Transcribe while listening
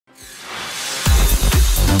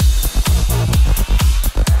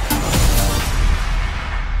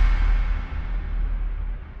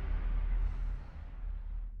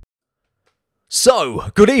So,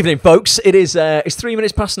 good evening, folks. It's 3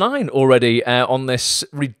 minutes past 9 already on this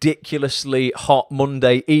ridiculously hot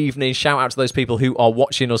Monday evening. Shout out to those people who are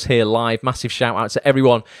watching us here live. Massive shout out to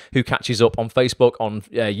everyone who catches up on Facebook, on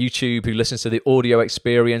YouTube, who listens to the audio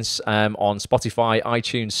experience on Spotify,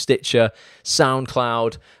 iTunes, Stitcher,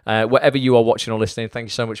 SoundCloud, wherever you are watching or listening. Thank you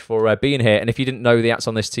so much for being here. And if you didn't know the Acts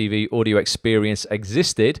on This TV audio experience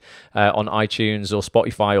existed on iTunes or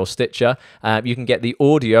Spotify or Stitcher, you can get the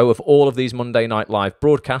audio of all of these Monday night live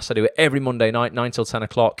broadcasts. I do it every Monday night, 9 till 10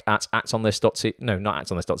 o'clock at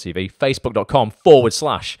actonthis.tv,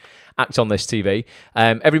 facebook.com/actonthisTV.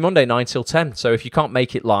 Every Monday, 9 till 10. So if you can't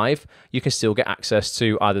make it live, you can still get access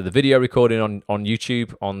to either the video recording on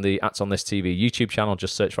YouTube, on the Acts on This TV YouTube channel,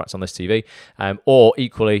 just search for Acts on This TV, or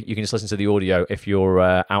equally, you can just listen to the audio if you're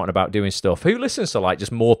out and about doing stuff. Who listens to like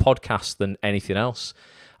just more podcasts than anything else?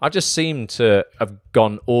 I just seem to have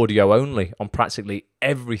gone audio only on practically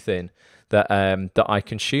everything that I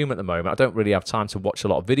consume at the moment. I don't really have time to watch a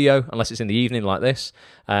lot of video unless it's in the evening like this,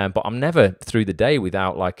 but I'm never through the day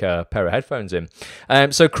without like a pair of headphones in.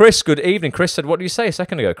 So Chris, good evening. Chris said, what did you say a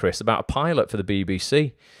second ago, Chris, about a pilot for the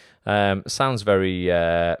BBC? Sounds very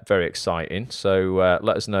very exciting, so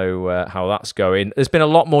let us know how that's going. There's been a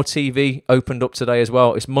lot more TV opened up today as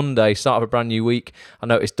well. It's Monday, start of a brand new week. I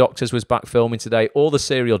noticed Doctors was back filming today. All the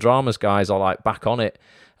serial dramas guys are like back on it.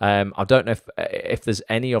 I don't know if there's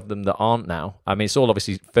any of them that aren't now. I mean, it's all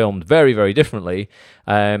obviously filmed very, very differently.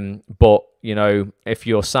 But, you know, if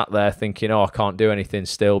you're sat there thinking, oh, I can't do anything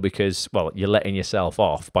still because, well, you're letting yourself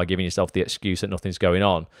off by giving yourself the excuse that nothing's going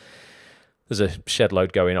on. There's a shed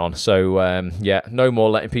load going on. So, yeah, no more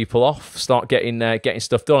letting people off. Start getting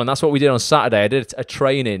stuff done. And that's what we did on Saturday. I did a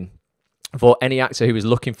training for any actor who is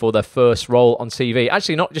looking for their first role on TV.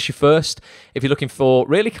 Actually, not just your first. If you're looking for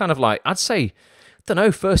really kind of like, I'd say, I don't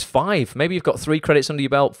know, first 5. Maybe you've got 3 credits under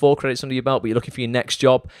your belt, 4 credits under your belt, but you're looking for your next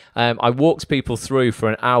job. I walked people through for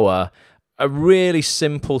an hour a really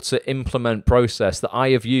simple to implement process that I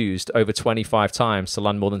have used over 25 times to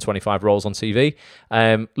land more than 25 roles on TV.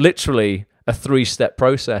 Literally a 3-step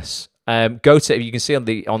process. Go to, you can see on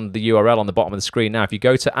the URL on the bottom of the screen now, if you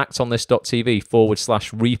go to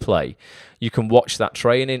actonthis.tv/replay, you can watch that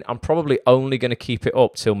training. I'm probably only going to keep it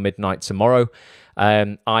up till midnight tomorrow.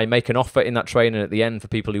 I make an offer in that training at the end for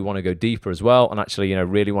people who want to go deeper as well and actually, you know,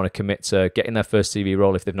 really want to commit to getting their first TV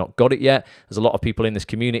role if they've not got it yet. There's a lot of people in this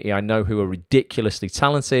community I know who are ridiculously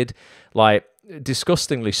talented, like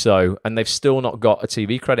disgustingly so, and they've still not got a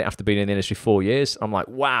TV credit after being in the industry 4 years. I'm like,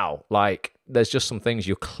 wow, like there's just some things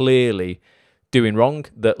you're clearly doing wrong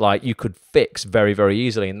that like you could fix very, very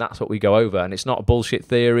easily, and that's what we go over. And it's not a bullshit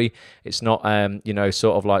theory. It's not, you know,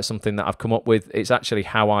 sort of like something that I've come up with. It's actually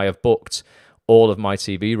how I have booked all of my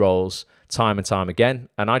TV roles time and time again.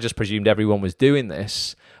 And I just presumed everyone was doing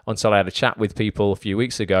this until I had a chat with people a few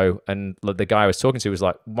weeks ago, and the guy I was talking to was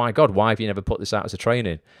like, my God, why have you never put this out as a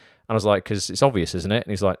training? And I was like, because it's obvious, isn't it?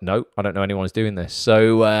 And he's like, no, I don't know anyone who's doing this.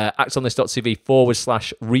 So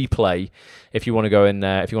actonthis.tv/replay if you want to go in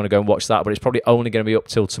if you want to go and watch that. But it's probably only going to be up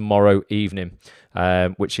till tomorrow evening,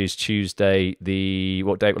 which is Tuesday.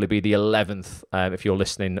 What date will it be? The 11th. If you're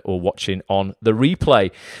listening or watching on the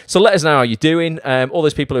replay. So let us know how you're doing. All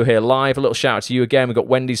those people who are here live, a little shout out to you again. We've got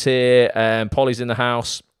Wendy's here. Polly's in the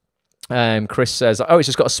house. Chris says, oh, it's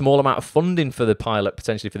just got a small amount of funding for the pilot,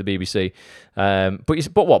 potentially for the BBC.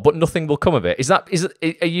 But what? But nothing will come of it. Are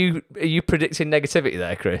you predicting negativity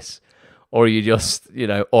there, Chris? Or are you just, you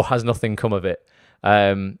know, or has nothing come of it?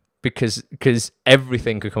 Because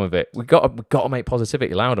everything could come of it. We've got to make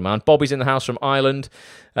positivity louder, man. Bobby's in the house from Ireland.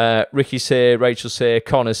 Ricky's here. Rachel's here.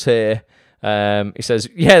 Connor's here. He says,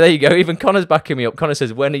 yeah, there you go. Even Connor's backing me up. Connor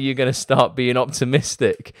says, when are you going to start being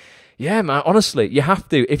optimistic? Yeah, man, honestly, you have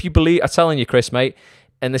to. If you believe, I'm telling you, Chris, mate,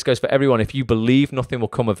 and this goes for everyone, if you believe nothing will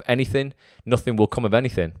come of anything, nothing will come of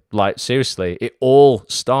anything. Like, seriously, it all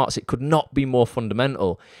starts, it could not be more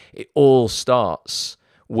fundamental. It all starts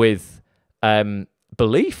with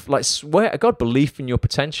belief. Like, swear to God, belief in your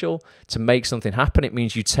potential to make something happen. It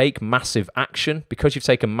means you take massive action. Because you've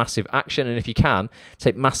taken massive action, and if you can,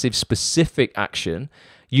 take massive specific action,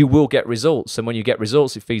 you will get results. And when you get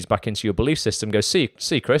results, it feeds back into your belief system. Go, see,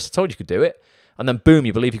 Chris, I told you could do it. And then boom,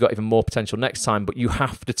 you believe you've got even more potential next time. But you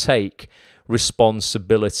have to take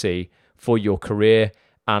responsibility for your career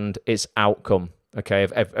and its outcome, okay,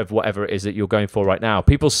 of whatever it is that you're going for right now.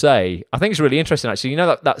 People say, I think it's really interesting, actually, you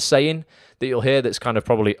know that saying that you'll hear that's kind of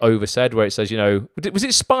probably oversaid, where it says, you know, was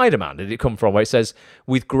it Spider-Man? Did it come from? Where it says,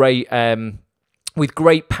 with great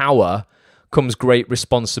power comes great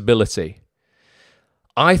responsibility.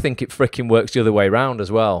 I think it freaking works the other way around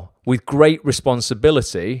as well. With great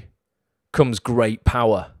responsibility comes great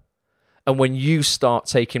power. And when you start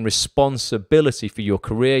taking responsibility for your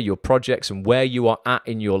career, your projects, and where you are at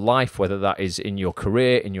in your life, whether that is in your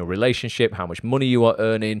career, in your relationship, how much money you are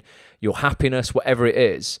earning, your happiness, whatever it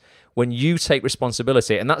is, when you take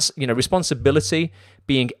responsibility, and that's, responsibility,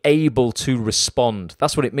 being able to respond.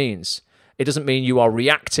 That's what it means. It doesn't mean you are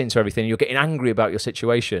reacting to everything. You're getting angry about your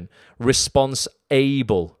situation. Response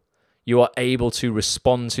able. You are able to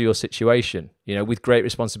respond to your situation. With great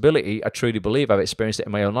responsibility, I truly believe, I've experienced it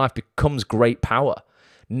in my own life, becomes great power.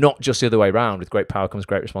 Not just the other way around. With great power comes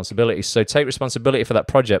great responsibility. So take responsibility for that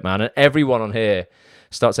project, man. And everyone on here,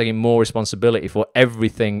 start taking more responsibility for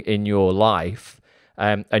everything in your life.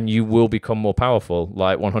 And you will become more powerful,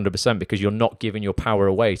 like 100%, because you're not giving your power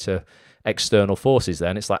away to external forces.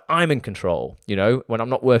 Then it's like, I'm in control. When I'm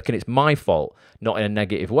not working, it's my fault, not in a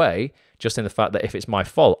negative way, just in the fact that if it's my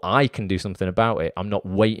fault, I can do something about it. I'm not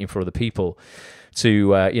waiting for other people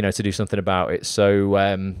to to do something about it. So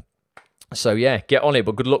yeah, get on it.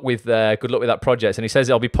 But good luck with that project. And he says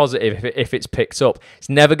it'll be positive if it's picked up. It's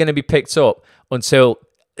never going to be picked up until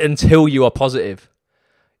you are positive.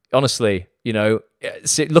 Honestly,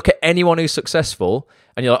 look at anyone who's successful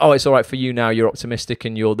and you're like, oh, it's all right for you now, you're optimistic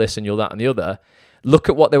and you're this and you're that and the other. Look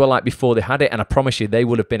at what they were like before they had it, and I promise you they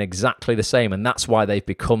would have been exactly the same, and that's why they've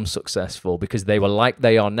become successful, because they were like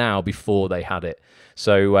they are now before they had it.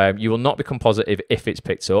 So you will not become positive if it's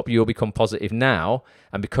picked up. You'll become positive now,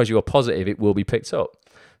 and because you are positive, it will be picked up.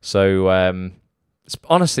 So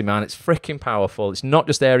honestly, man, it's freaking powerful. It's not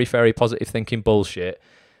just airy-fairy positive thinking bullshit.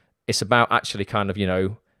 It's about actually kind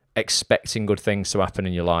of, expecting good things to happen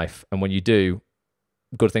in your life, and when you do,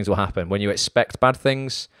 good things will happen. When you expect bad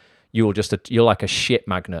things, you're like a shit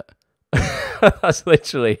magnet. That's how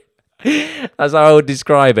I would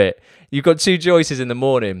describe it. You've got two choices in the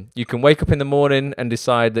morning. You can wake up in the morning and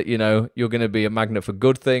decide that you're going to be a magnet for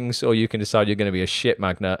good things, or you can decide you're going to be a shit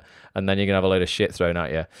magnet, and then you're going to have a load of shit thrown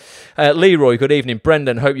at you. Leroy, good evening.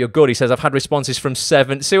 Brendan, hope you're good. He says, I've had responses from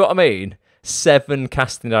 7. See what I mean? 7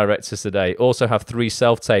 casting directors today. Also have 3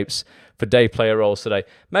 self-tapes for day player roles today.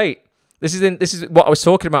 Mate, this is what I was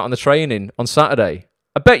talking about on the training on Saturday.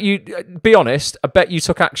 I bet you, be honest, I bet you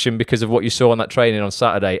took action because of what you saw on that training on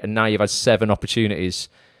Saturday, and now you've had 7 opportunities,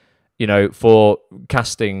 for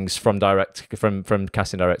castings from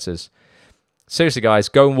casting directors. Seriously, guys,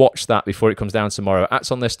 go and watch that before it comes down tomorrow.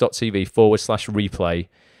 atsonthis.tv/replay.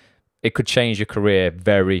 It could change your career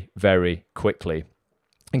very, very quickly.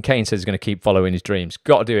 And Kane says he's going to keep following his dreams.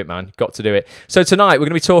 Got to do it, man. Got to do it. So tonight we're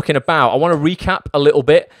going to be talking about, I want to recap a little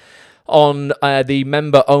bit on the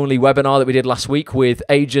member-only webinar that we did last week with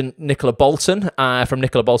agent Nicola Bolton from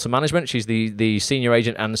Nicola Bolton Management. She's the senior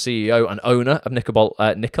agent and CEO and owner of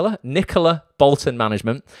Nicola Bolton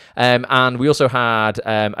Management. And we also had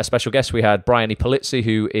a special guest. We had Bryony Polizzi,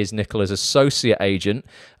 who is Nicola's associate agent.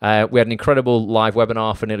 We had an incredible live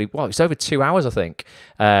webinar for it's over 2 hours, I think,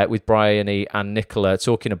 with Bryony and Nicola,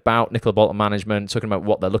 talking about Nicola Bolton Management, talking about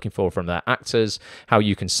what they're looking for from their actors, how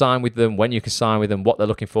you can sign with them, when you can sign with them, what they're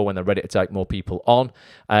looking for when they're ready to take more people on.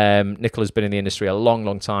 Nicola's been in the industry a long,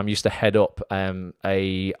 long time. Used to head up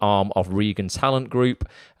a arm of Regan Talent Group,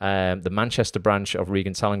 the Manchester branch of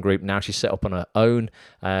Regan Talent Group. Now she's set up on her own,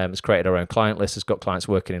 has created her own client list, has got clients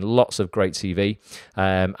working in lots of great TV,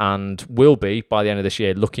 and will be, by the end of this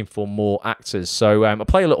year, looking for more actors. So I'll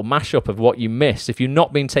play a little mashup of what you missed. If you've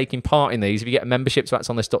not been taking part in these, if you get a membership to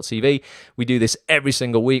atsonthis.tv, we do this every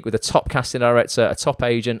single week with a top casting director, a top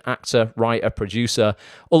agent, actor, writer, producer.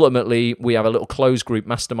 Ultimately, we have a little closed group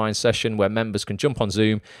mastermind session where members can jump on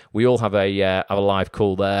Zoom. We all have a live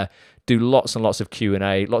call there. Do lots and lots of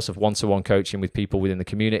Q&A, lots of one-to-one coaching with people within the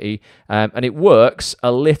community. And it works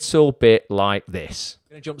a little bit like this.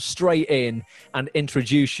 I'm going to jump straight in and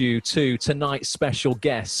introduce you to tonight's special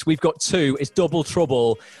guests. We've got 2. It's double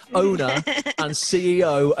trouble. Owner and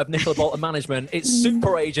CEO of Nicola Bolton Management. It's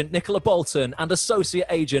super agent Nicola Bolton and associate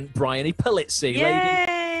agent Bryony Polizzi.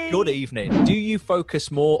 Ladies, good evening. Do you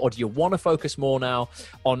focus more, or do you want to focus more now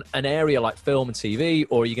on an area like film and TV,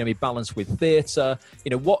 or are you going to be balanced with theatre?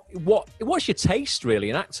 What's your taste really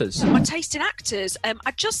in actors? My taste in actors,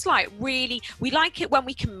 I just we like it when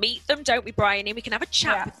we can meet them, don't we, Bryony? We can have a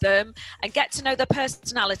chat with them and get to know their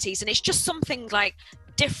personalities, and it's just something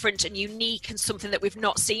different and unique and something that we've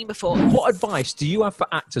not seen before. What advice do you have for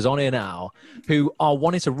actors on here now who are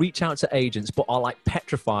wanting to reach out to agents but are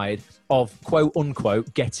petrified of quote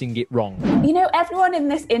unquote getting it wrong? Everyone in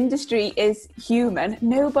this industry is human.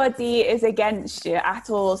 Nobody is against you at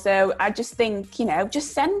all. So I just think,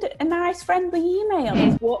 just send a nice friendly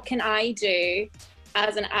email. What can I do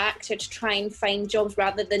as an actor to try and find jobs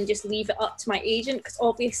rather than just leave it up to my agent? Because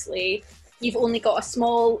obviously you've only got a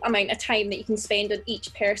small amount of time that you can spend on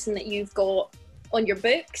each person that you've got on your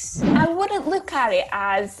books. I wouldn't look at it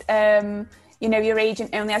as, you know, your agent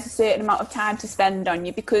only has a certain amount of time to spend on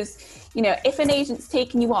you, because, you know, if an agent's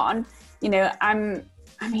taking you on, you know, I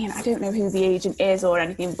mean, I don't know who the agent is or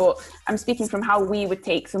anything, but I'm speaking from how we would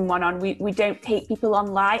take someone on. We don't take people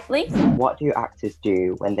on lightly. What do actors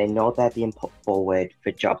do when they know they're being put forward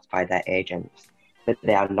for jobs by their agents, but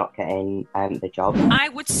they are not getting the job? I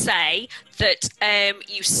would say that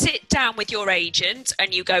you sit down with your agent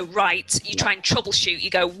and you go, right, you try and troubleshoot.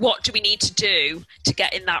 You go, what do we need to do to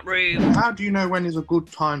get in that room? How do you know when is a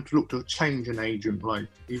good time to look to change an agent? Like,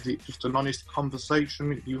 is it just an honest conversation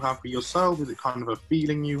that you have with yourself? Is it kind of a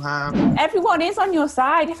feeling you have? Everyone is on your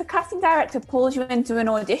side. If a casting director pulls you into an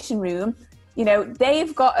audition room, you know,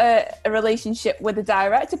 they've got a relationship with the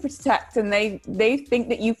director to protect, and they think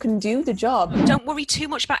that you can do the job. Don't worry too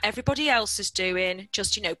much about everybody else is doing.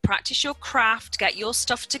 Just, you know, practice your craft, get your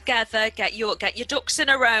stuff together, get your ducks in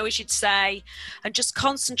a row, as you'd say, and just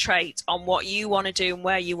concentrate on what you want to do and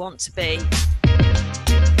where you want to be.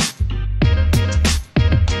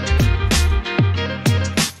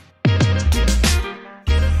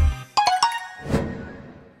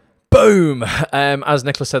 Boom! As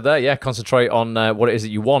Nicola said there, yeah, concentrate on what it is that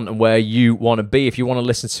you want and where you want to be. If you want to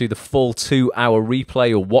listen to the full 2-hour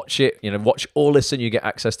replay or watch it, you know, watch or listen, you get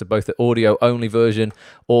access to both the audio-only version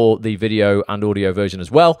or the video and audio version as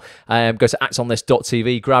well. Go to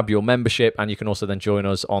actsonthis.tv, grab your membership, and you can also then join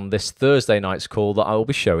us on this Thursday night's call that I will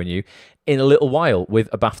be showing you in a little while with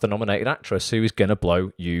a BAFTA-nominated actress who is going to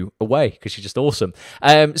blow you away because she's just awesome.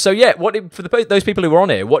 So yeah, for those people who were on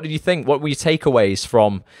here, what did you think? What were your takeaways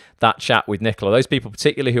from that chat with Nicola? Those people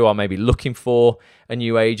particularly who are maybe looking for a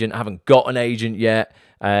new agent, haven't got an agent yet,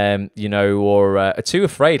 you know, or are too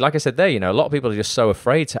afraid. Like I said there, you know, a lot of people are just so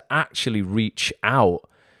afraid to actually reach out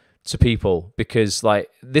to people because,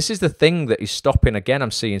 like, this is the thing that is stopping. Again,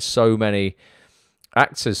 I'm seeing so many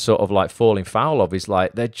actors sort of like falling foul of, is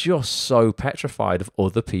like they're just so petrified of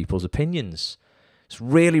other people's opinions. It's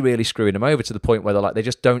really, really screwing them over to the point where they're like, they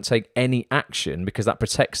just don't take any action because that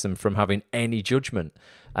protects them from having any judgment.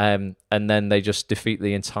 And then they just defeat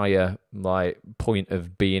the entire like point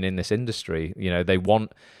of being in this industry. You know, they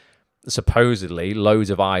want supposedly loads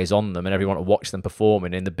of eyes on them and everyone to watch them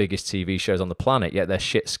performing in the biggest TV shows on the planet, yet they're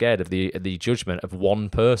shit scared of the judgment of one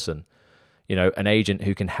person, you know, an agent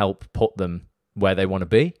who can help put them where they want to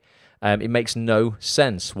be. It makes no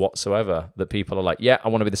sense whatsoever that people are like, yeah, I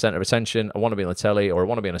want to be the center of attention, I want to be on the telly, or I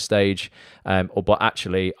want to be on a stage, but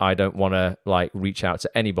actually I don't want to like reach out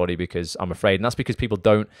to anybody because I'm afraid. And that's because people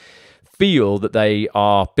don't feel that they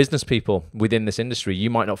are business people within this industry. You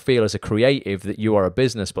might not feel as a creative that you are a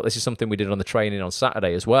business, but this is something we did on the training on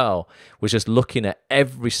Saturday as well, was just looking at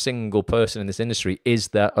every single person in this industry is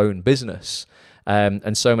their own business.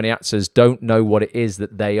 And so many actors don't know what it is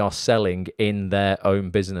that they are selling in their own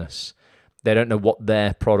business. They don't know what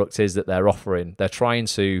their product is that they're offering. They're trying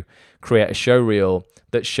to create a show reel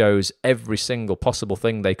that shows every single possible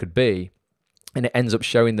thing they could be, and it ends up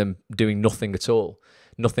showing them doing nothing at all,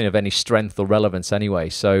 nothing of any strength or relevance anyway.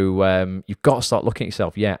 So you've got to start looking at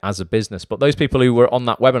yourself, yeah, as a business. But those people who were on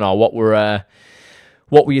that webinar, what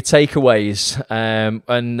were your takeaways?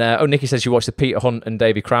 Nikki says you watched the Peter Hunt and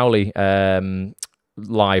Davy Crowley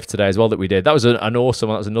live today as well that we did. That was an awesome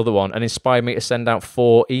one. That was another one, and inspired me to send out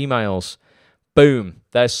 4 emails. Boom!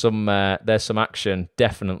 There's some action,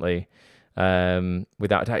 definitely.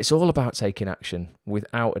 Without a doubt, it's all about taking action,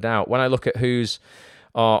 without a doubt. When I look at who's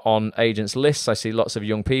on agents' lists, I see lots of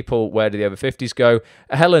young people. Where do the over 50s go?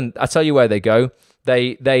 Helen, I tell you where they go.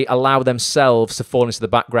 They allow themselves to fall into the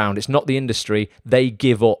background. It's not the industry. They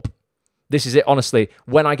give up. This is it, honestly.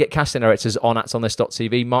 When I get casting directors on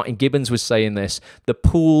actsonthis.tv, Martin Gibbons was saying this, the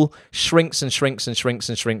pool shrinks and shrinks and shrinks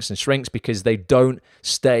and shrinks and shrinks because they don't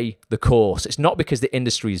stay the course. It's not because the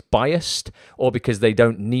industry is biased or because they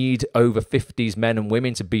don't need over 50s men and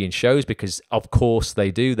women to be in shows, because of course they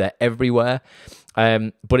do. They're everywhere.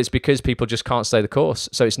 But it's because people just can't stay the course.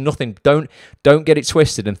 So it's nothing. Don't get it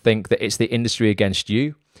twisted and think that it's the industry against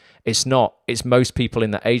you. It's not. It's most people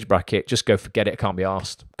in that age bracket just go, forget it, can't be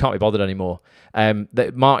asked, can't be bothered anymore.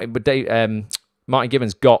 Martin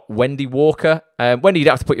Gibbons got Wendy Walker. Wendy, you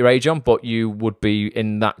don't have to put your age on, but you would be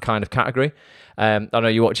in that kind of category. I know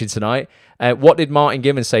you're watching tonight. What did Martin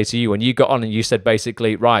Gibbons say to you when you got on and you said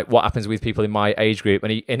basically, right, what happens with people in my age group?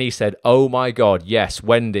 And he said, oh my God, yes,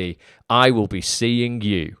 Wendy, I will be seeing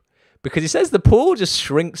you. because he says the pool just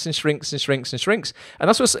shrinks and shrinks and shrinks and shrinks. And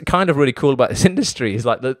that's what's kind of really cool about this industry is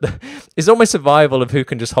like it's almost survival of who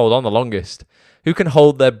can just hold on the longest, who can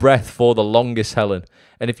hold their breath for the longest, Helen.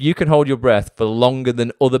 And if you can hold your breath for longer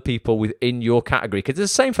than other people within your category, because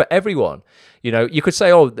it's the same for everyone. You know, you could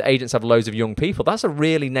say, oh, the agents have loads of young people. That's a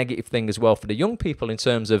really negative thing as well for the young people in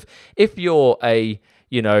terms of if you're a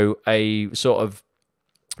sort of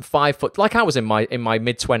 5 foot, like I was in my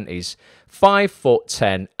mid-20s,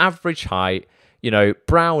 5'10", average height, you know,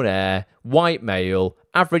 brown hair, white male,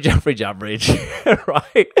 average,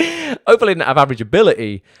 right? Hopefully I didn't have average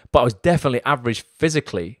ability, but I was definitely average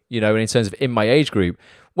physically, you know, in terms of in my age group.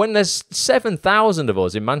 When there's 7,000 of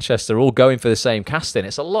us in Manchester all going for the same casting,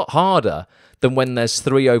 it's a lot harder than when there's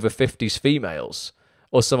 3 over 50s females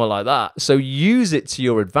or something like that. So use it to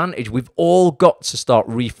your advantage. We've all got to start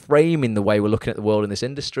reframing the way we're looking at the world in this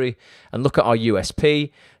industry and look at our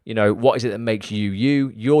USP. You know, what is it that makes you,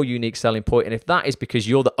 your unique selling point? And if that is because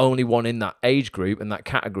you're the only one in that age group and that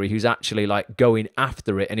category who's actually like going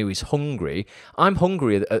after it and who is hungry. I'm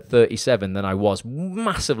hungrier at 37 than I was,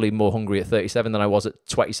 massively more hungry at 37 than I was at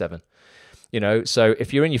 27. You know, so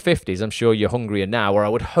if you're in your 50s, I'm sure you're hungrier now, or I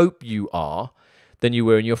would hope you are, than you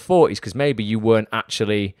were in your 40s, because maybe you weren't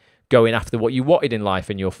actually going after what you wanted in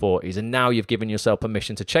life in your 40s, and now you've given yourself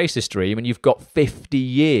permission to chase this dream, and you've got 50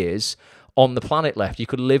 years on the planet left. You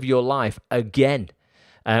could live your life again.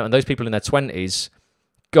 And those people in their 20s,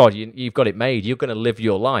 God, you've got it made. You're going to live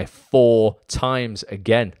your life 4 times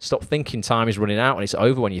again. Stop thinking time is running out and it's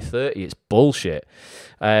over when you're 30. It's bullshit.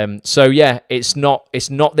 So yeah, it's not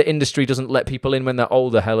the industry doesn't let people in when they're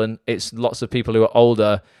older, Helen. It's lots of people who are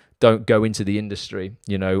older don't go into the industry,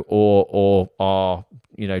 you know, or are,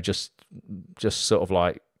 you know, just sort of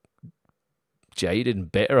like jaded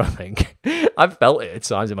and bitter, I think. I've felt it at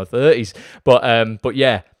times in my 30s. But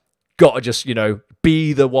yeah, gotta just, you know,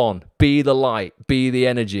 be the one, be the light, be the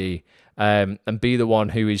energy, and be the one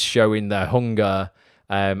who is showing their hunger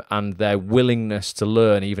and their willingness to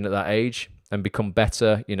learn even at that age and become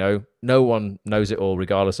better. You know, no one knows it all,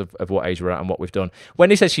 regardless of what age we're at and what we've done.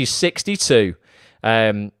 Wendy says she's 62.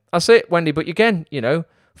 That's it, Wendy. But again, you know,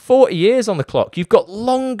 40 years on the clock. You've got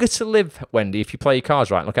longer to live, Wendy, if you play your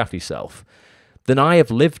cards right and look after yourself, than I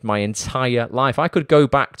have lived my entire life. I could go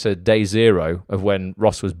back to day 0 of when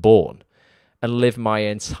Ross was born and live my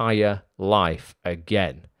entire life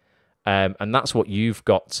again. And that's what you've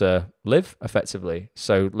got to live, effectively.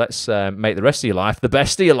 So let's make the rest of your life the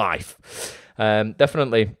best of your life.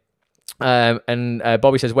 Definitely. And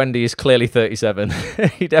Bobby says Wendy is clearly 37.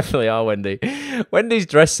 You definitely are, Wendy. Wendy's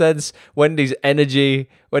dress sense, Wendy's energy,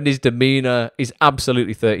 Wendy's demeanor is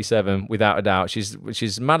absolutely 37 without a doubt.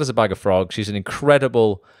 She's mad as a bag of frogs. She's an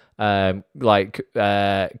incredible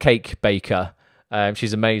cake baker.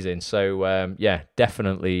 She's amazing. So yeah,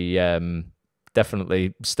 definitely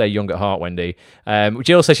stay young at heart, Wendy.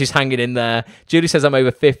 Jill says she's hanging in there. Julie says I'm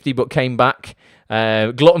over 50 but came back.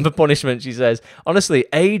 Glutton for punishment, she says. Honestly,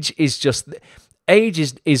 age is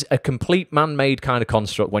a complete man-made kind of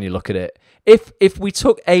construct when you look at it. If we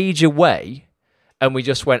took age away and we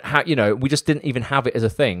just went, you know, we just didn't even have it as a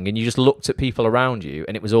thing, and you just looked at people around you,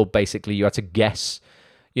 and it was all basically you had to guess,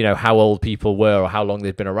 you know, how old people were or how long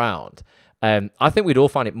they'd been around. I think we'd all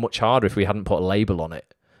find it much harder if we hadn't put a label on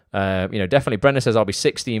it. You know, definitely. Brendan says I'll be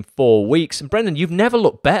 60 in 4 weeks, and Brendan, you've never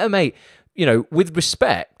looked better, mate. You know, with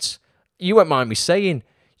respect, you won't mind me saying,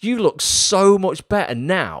 you look so much better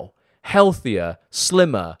now, healthier,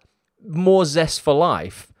 slimmer, more zest for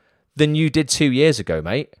life than you did 2 years ago,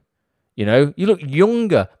 mate. You know, you look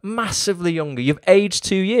younger, massively younger. You've aged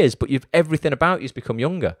 2 years, but everything about you's become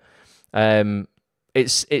younger.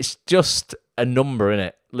 It's just a number,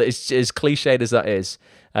 innit? It's as cliched as that is.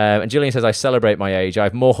 And Gillian says, I celebrate my age. I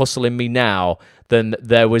have more hustle in me now than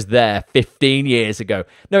there was there 15 years ago.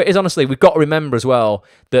 No, it is, honestly. We've got to remember as well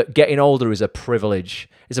that getting older is a privilege.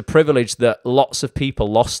 It's a privilege that lots of people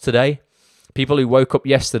lost today. People who woke up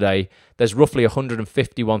yesterday, there's roughly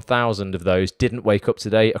 151,000 of those didn't wake up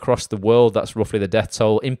today across the world. That's roughly the death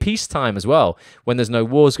toll in peacetime as well, when there's no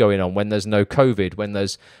wars going on, when there's no COVID, when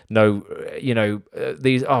there's no, you know,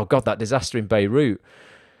 that disaster in Beirut.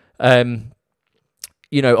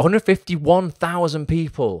 You know, 151,000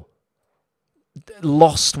 people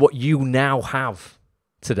lost what you now have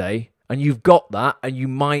today, and you've got that, and you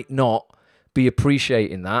might not be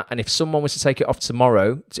appreciating that. And if someone was to take it off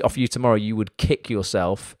you tomorrow, you would kick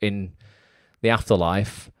yourself in the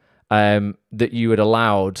afterlife that you had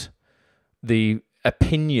allowed the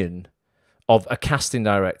opinion of a casting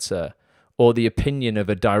director or the opinion of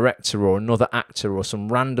a director or another actor or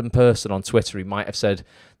some random person on Twitter who might have said,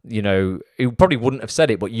 you know, who probably wouldn't have said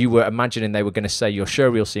it, but you were imagining they were going to say your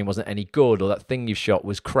showreel scene wasn't any good or that thing you shot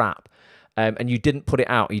was crap. And you didn't put it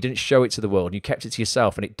out, you didn't show it to the world, and you kept it to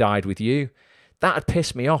yourself and it died with you. That had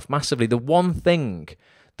pissed me off massively. The one thing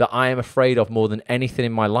that I am afraid of more than anything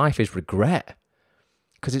in my life is regret.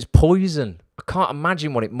 Because it's poison. I can't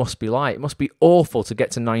imagine what it must be like. It must be awful to get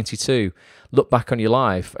to 92, look back on your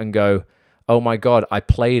life and go, oh my God, I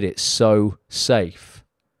played it so safe.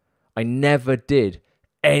 I never did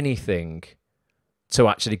anything to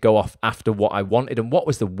actually go off after what I wanted. And what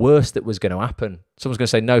was the worst that was going to happen? Someone's going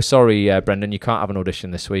to say, no, sorry, Brendan, you can't have an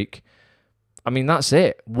audition this week. I mean, that's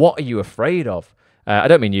it. What are you afraid of? I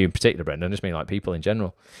don't mean you in particular, Brendan. I just mean like people in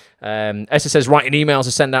general. Esther says, writing emails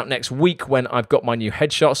to send out next week when I've got my new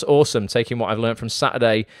headshots. Awesome. Taking what I've learned from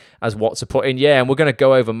Saturday as what to put in. Yeah, and we're going to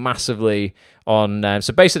go over massively on...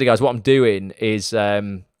 so basically, guys, what I'm doing is...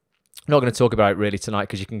 I'm not going to talk about it really tonight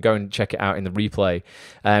because you can go and check it out in the replay.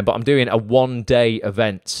 But I'm doing a one-day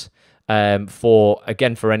event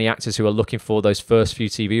for any actors who are looking for those first few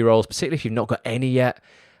TV roles, particularly if you've not got any yet.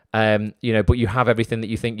 You know, but you have everything that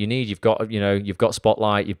you think you need. You've got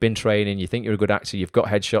spotlight, you've been training, you think you're a good actor, you've got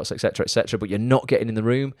headshots, etc., but you're not getting in the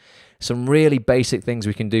room. Some really basic things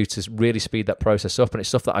we can do to really speed that process up, and it's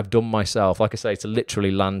stuff that I've done myself, like I say, to literally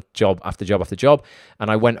land job after job after job. And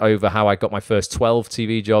I went over how I got my first 12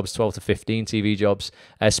 TV jobs, 12 to 15 TV jobs.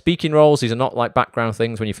 Speaking roles, these are not like background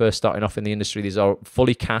things when you're first starting off in the industry. These are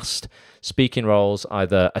fully cast speaking roles,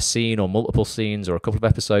 either a scene or multiple scenes or a couple of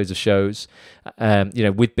episodes of shows, you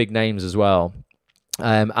know, with big names as well.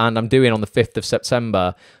 And I'm doing on the 5th of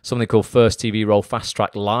September something called First TV Role Fast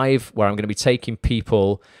Track Live, where I'm going to be taking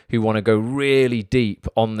people who want to go really deep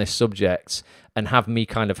on this subject and have me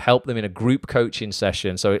kind of help them in a group coaching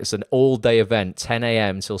session. So it's an all-day event, 10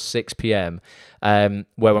 a.m. till 6 p.m., where I'm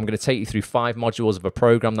going to take you through 5 modules of a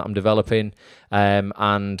program that I'm developing.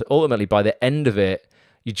 And ultimately, by the end of it,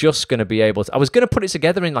 you're just going to be able to... I was going to put it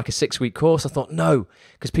together in like a 6-week course. I thought, no,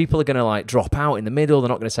 because people are going to like drop out in the middle. They're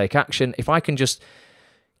not going to take action. If I can just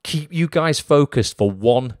keep you guys focused for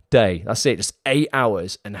one day, that's it, just 8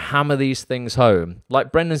 hours, and hammer these things home,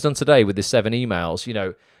 like Brendan's done today with his 7 emails, you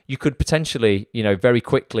know, you could potentially, you know, very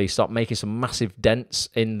quickly start making some massive dents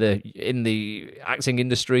in the acting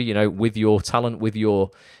industry, you know, with your talent, with your,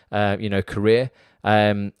 you know, career.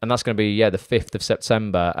 And that's going to be, the 5th of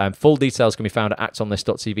September. Full details can be found at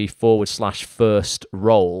actonthis.tv/first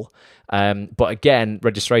role. But again,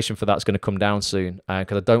 registration for that's going to come down soon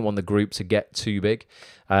because I don't want the group to get too big.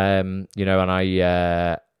 You know, and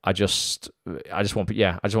I just want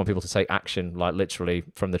people to take action, like literally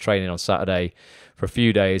from the training on Saturday for a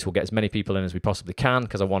few days. We'll get as many people in as we possibly can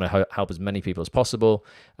because I want to help as many people as possible.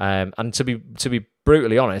 And to be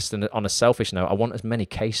brutally honest, and on a selfish note, I want as many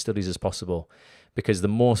case studies as possible, because the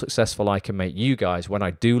more successful I can make you guys when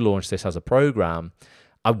I do launch this as a program,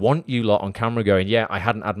 I want you lot on camera going, yeah, I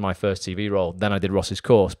hadn't had my first TV role, then I did Ross's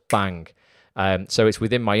course, bang. So it's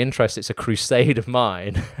within my interest, it's a crusade of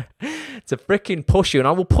mine to freaking push you, and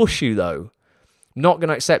I will push you though. I'm not going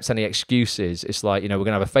to accept any excuses. It's like, you know, we're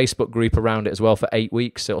going to have a Facebook group around it as well for 8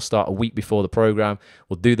 weeks. It'll start a week before the program.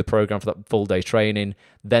 We'll do the program for that full day training.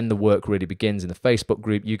 Then the work really begins in the Facebook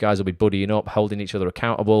group. You guys will be buddying up, holding each other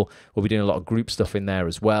accountable. We'll be doing a lot of group stuff in there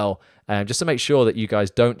as well. Just to make sure that you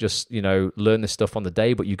guys don't just, you know, learn this stuff on the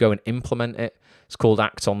day, but you go and implement it. It's called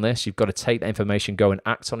Act on This. You've got to take that information, go and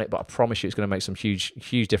act on it, but I promise you it's going to make some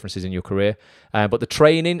huge differences in your career. But the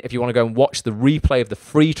training, if you want to go and watch the replay of the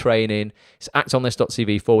free training, it's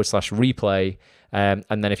actonthis.tv/replay. And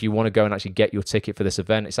then if you want to go and actually get your ticket for this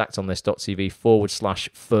event, it's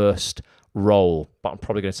actonthis.tv/first role. But I'm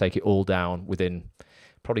probably going to take it all down within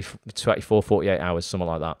probably 24, 48 hours, something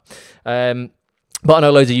like that. But I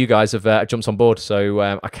know loads of you guys have jumped on board, so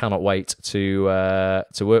I cannot wait to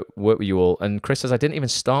work with you all. And Chris says, I didn't even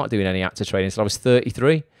start doing any actor training until I was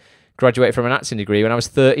 33. Graduated from an acting degree when I was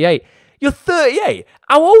 38. You're 38?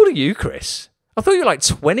 How old are you, Chris? I thought you were like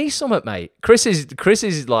 20-something, mate. Chris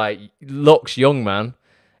is like, looks young, man.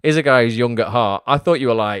 He's a guy who's young at heart. I thought you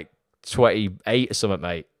were like 28 or something,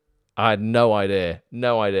 mate. I had no idea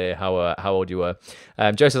how old you were.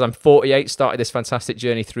 Joe says, I'm 48, started this fantastic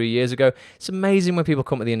journey 3 years ago. It's amazing when people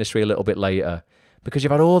come to the industry a little bit later because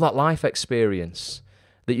you've had all that life experience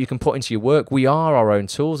that you can put into your work. We are our own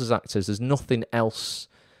tools as actors. There's nothing else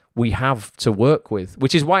we have to work with,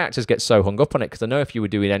 which is why actors get so hung up on it, because I know if you were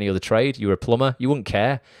doing any other trade, you were a plumber, you wouldn't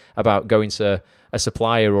care about going to a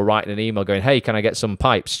supplier or writing an email going, hey, can I get some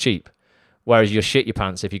pipes cheap? Whereas you'll shit your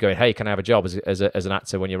pants if you're going, hey, can I have a job as an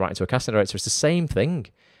actor when you're writing to a casting director? It's the same thing.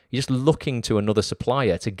 You're just looking to another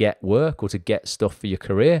supplier to get work or to get stuff for your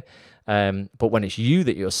career. But when it's you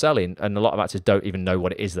that you're selling, and a lot of actors don't even know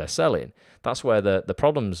what it is they're selling, that's where the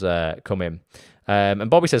problems come in. And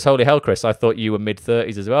Bobby says, holy hell, Chris, I thought you were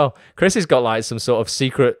mid-30s as well. Chris has got like some sort of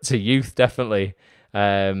secret to youth, definitely,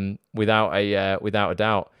 without a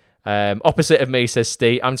doubt. Opposite of me, says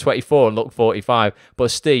Steve, I'm 24 and look 45.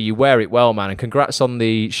 But Steve, you wear it well, man, and congrats on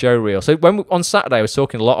the show reel. So on Saturday, I was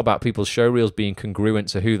talking a lot about people's show reels being congruent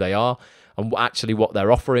to who they are and actually what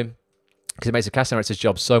they're offering, because it makes a casting director's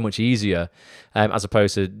job so much easier, as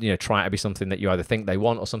opposed to trying to be something that you either think they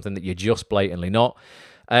want or something that you're just blatantly not.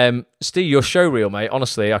 Steve, your show reel, mate,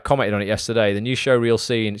 honestly, I commented on it yesterday. The new show reel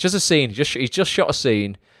scene, it's just a scene. He's just shot a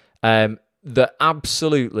scene that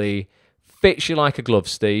absolutely fits you like a glove,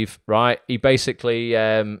 Steve, right? He basically,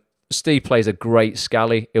 Steve plays a great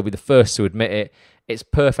Scally. He'll be the first to admit it. It's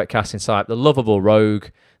perfect casting type. The lovable rogue.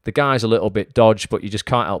 The guy's a little bit dodged, but you just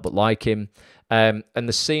can't help but like him. And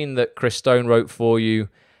the scene that Chris Stone wrote for you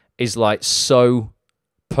is like so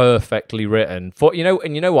perfectly written.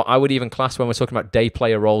 And you know what? I would even class, when we're talking about day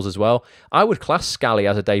player roles as well, I would class Scally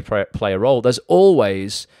as a day player role. There's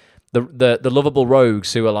always the lovable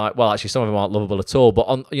rogues who are like, well, actually some of them aren't lovable at all, but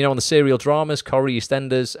on the serial dramas, Corrie,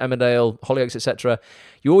 EastEnders, Emmerdale, Hollyoaks, etc.,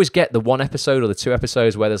 you always get the one episode or the two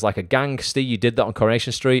episodes where there's like a gang. Steve, you did that on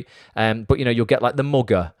Coronation Street, but you'll get like the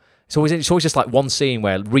mugger. It's always just like one scene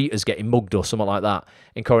where Rita's getting mugged or something like that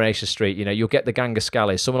in Coronation Street. You'll get the gang of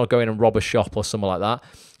Scallies. Someone will go in and rob a shop or something like that.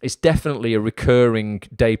 It's definitely a recurring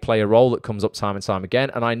day player role that comes up time and time again.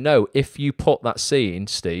 And I know if you put that scene,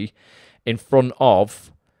 Steve, in front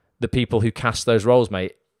of the people who cast those roles,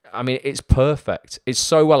 mate, I mean, it's perfect. It's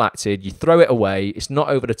so well acted. You throw it away. It's not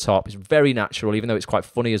over the top. It's very natural, even though it's quite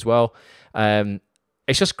funny as well.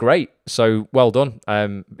 It's just great. So well done.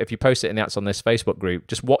 If you post it in the Acts on This Facebook group,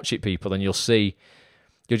 just watch it, people, and you'll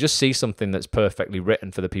just see something that's perfectly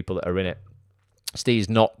written for the people that are in it. Steve's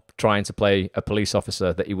not trying to play a police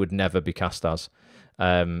officer that he would never be cast as,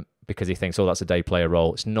 because he thinks, oh, that's a day player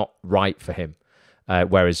role. It's not right for him.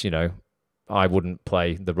 Whereas, I wouldn't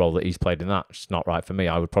play the role that he's played in that. It's not right for me.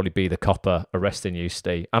 I would probably be the copper arresting you,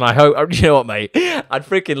 Steve. And I hope, you know what, mate? I'd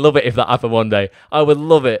freaking love it if that happened one day. I would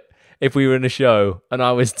love it if we were in a show and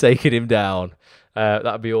I was taking him down.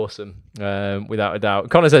 That'd be awesome, without a doubt.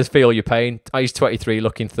 Connor says, feel your pain. He's 23,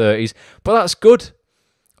 looking 30s. But that's good.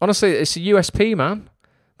 Honestly, it's a USP, man.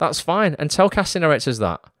 That's fine. And tell casting directors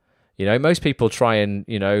that. Most people try and,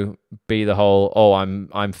 be the whole, oh,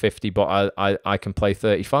 I'm 50, but I can play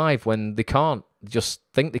 35, when they can't. Just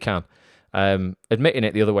think they can. Admitting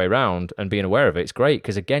it the other way around and being aware of it, it's great,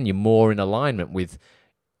 because, again, you're more in alignment with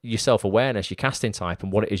your self-awareness, your casting type,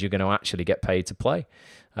 and what it is you're going to actually get paid to play,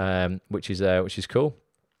 which is cool.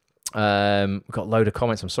 We've got a load of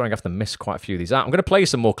comments. I'm sorry, I have to miss quite a few of these out. I'm going to play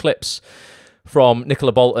some more clips from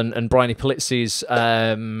Nicola Bolton and Bryony Polizzi's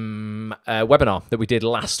webinar that we did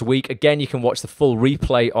last week. Again, you can watch the full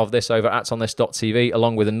replay of this over at actsonthis.tv,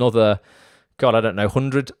 along with another,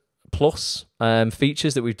 100 plus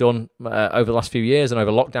features that we've done over the last few years, and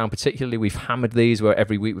over lockdown particularly. We've hammered these, where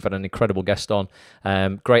every week we've had an incredible guest on.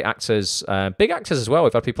 Great actors, big actors as well.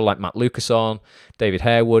 We've had people like Matt Lucas on, David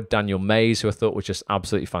Harewood, Daniel Mays, who I thought was just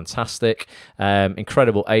absolutely fantastic.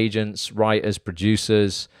 Incredible agents, writers,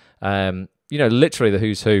 producers, literally the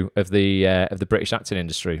who's who of the British acting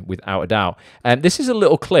industry, without a doubt. This is a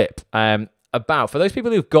little clip about, for those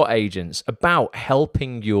people who've got agents, about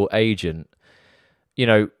helping your agent,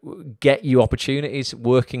 get you opportunities,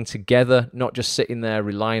 working together, not just sitting there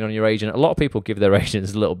relying on your agent. A lot of people give their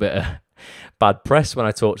agents a little bit of bad press when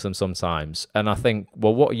I talk to them sometimes. And I think,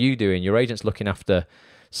 well, what are you doing? Your agent's looking after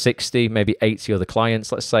 60, maybe 80 other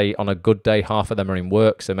clients. Let's say on a good day, half of them are in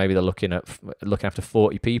work, so maybe they're looking after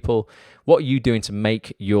 40 people. What are you doing to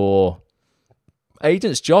make your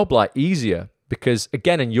agent's job easier? Because,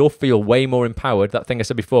 again, and you'll feel way more empowered. That thing I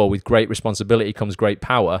said before, with great responsibility comes great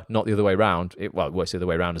power, not the other way around. It works the other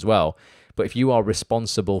way around as well. But if you are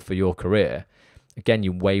responsible for your career, again,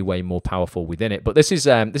 you're way, way more powerful within it. But this is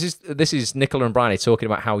Nicola and Bryony talking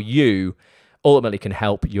about how you ultimately can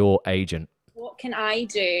help your agent. What can I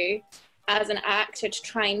do as an actor to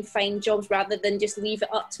try and find jobs rather than just leave it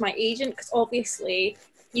up to my agent? Because obviously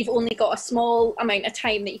you've only got a small amount of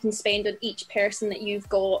time that you can spend on each person that you've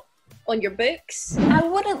got on your books. I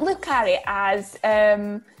wouldn't look at it as,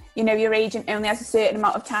 your agent only has a certain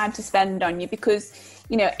amount of time to spend on you, because,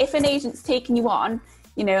 if an agent's taking you on,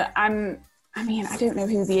 I don't know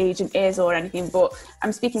who the agent is or anything, but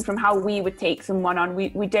I'm speaking from how we would take someone on.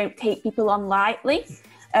 We don't take people on lightly.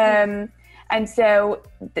 And so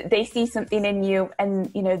they see something in you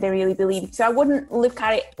and, they really believe it. So I wouldn't look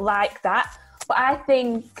at it like that. But I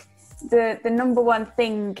think the number one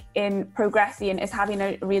thing in progressing is having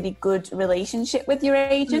a really good relationship with your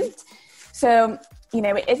agent. So, you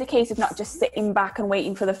know, it is a case of not just sitting back and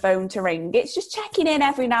waiting for the phone to ring. It's just checking in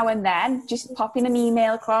every now and then, just popping an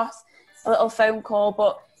email across, a little phone call.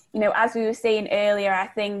 But, you know, as we were saying earlier, I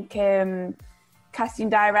think casting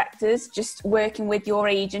directors just working with your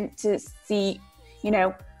agent to see, you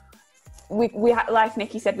know, we like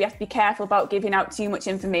Nikki said, we have to be careful about giving out too much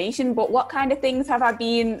information, but what kind of things have I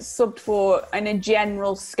been subbed for in a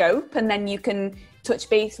general scope? And then you can touch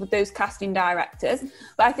base with those casting directors.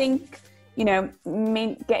 But I think, you know,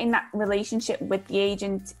 getting that relationship with the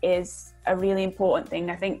agent is a really important thing.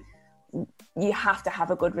 I think you have to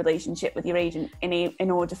have a good relationship with your agent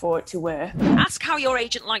in order for it to work. Ask how your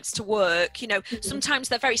agent likes to work. You know, sometimes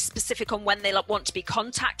they're very specific on when they want to be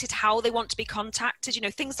contacted, how they want to be contacted, you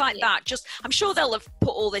know, things like that. Just, I'm sure they'll have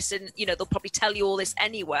put all this in, you know, they'll probably tell you all this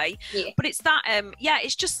anyway. But it's that,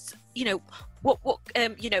 it's just, you know, what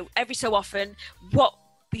you know, every so often,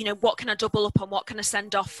 you know, what can I double up on? What can I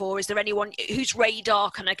send off for? Is there anyone whose radar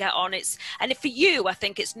can I get on? And for you, I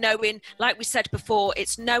think it's knowing, like we said before,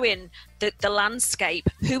 it's knowing the landscape,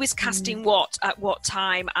 who is casting what at what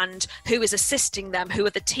time, and who is assisting them, who are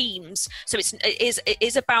the teams. So it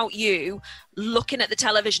is about you looking at the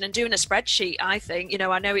television and doing a spreadsheet, I think. You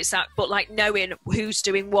know, I know it's that, but like knowing who's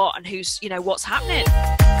doing what and who's, you know, what's happening.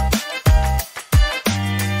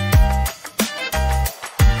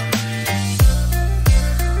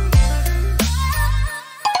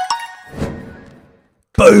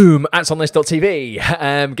 Boom!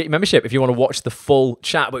 ActsOnThis.tv. Get your membership if you want to watch the full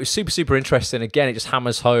chat. But it was super, super interesting. Again, it just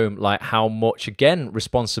hammers home like how much, again,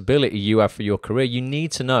 responsibility you have for your career. You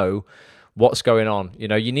need to know what's going on. You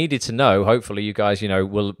know, you needed to know, hopefully you guys, you know,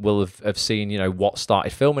 will have seen, you know, what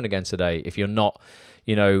started filming again today. If you're not,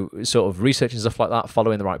 you know, sort of researching stuff like that,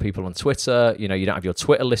 following the right people on Twitter, you know, you don't have your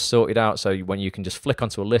Twitter list sorted out. So when you can just flick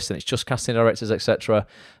onto a list and it's just casting directors, etc.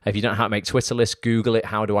 If you don't know how to make Twitter lists, Google it.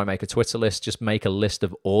 How do I make a Twitter list? Just make a list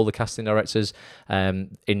of all the casting directors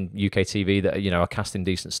in UK TV that, you know, are casting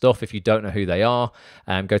decent stuff. If you don't know who they are,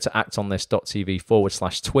 go to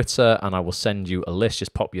actonthis.tv/Twitter and I will send you a list.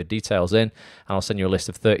 Just pop your details in and I'll send you a list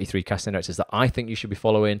of 33 casting directors that I think you should be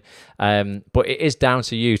following. But it is down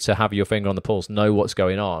to you to have your finger on the pulse, know what's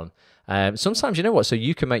going on. Sometimes, you know what, so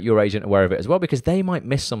you can make your agent aware of it as well, because they might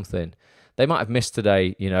miss something. They might have missed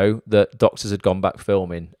today, you know, that Doctors had gone back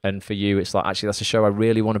filming, and for you it's like, actually that's a show I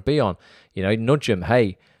really want to be on. You know, nudge them,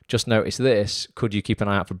 hey, just notice this, could you keep an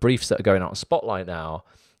eye out for briefs that are going out on Spotlight now?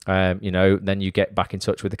 You know, then you get back in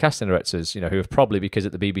touch with the casting directors, you know, who have probably, because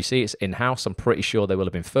at the BBC it's in-house, I'm pretty sure they will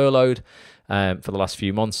have been furloughed for the last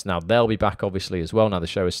few months. Now they'll be back obviously as well. Now the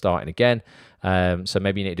show is starting again. So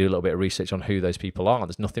maybe you need to do a little bit of research on who those people are.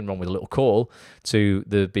 There's nothing wrong with a little call to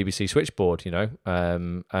the BBC switchboard, you know,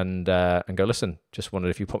 and go, listen, just wondered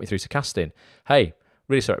if you put me through to casting. Hey,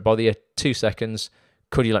 really sorry, bother you 2 seconds.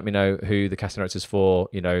 Could you let me know who the casting directors for,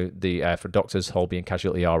 you know, the for Doctors, Holby and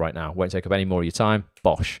Casualty are right now? Won't take up any more of your time.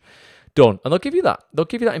 Bosh. Done. And they'll give you that. They'll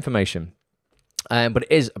give you that information. But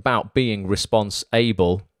it is about being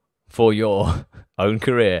responsible for your own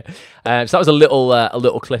career. So that was a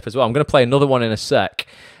little clip as well. I'm going to play another one in a sec,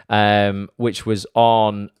 which was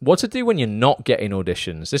on what to do when you're not getting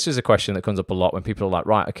auditions. This is a question that comes up a lot when people are like,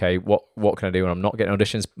 right, okay, what can I do when I'm not getting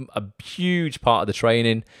auditions? A huge part of the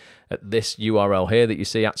training at this URL here that you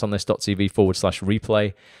see,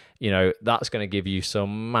 actonthis.tv/replay, you know, that's going to give you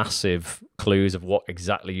some massive clues of what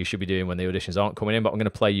exactly you should be doing when the auditions aren't coming in. But I'm going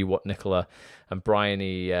to play you what Nicola and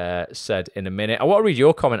Bryony said in a minute. I want to read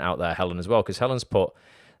your comment out there, Helen, as well, because Helen's put,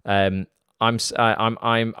 I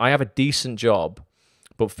have a decent job,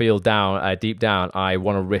 but feel down deep down, I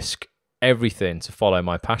want to risk everything to follow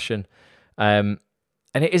my passion. And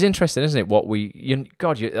it is interesting, isn't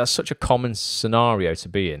it? That's such a common scenario to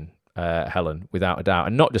be in, Helen, without a doubt,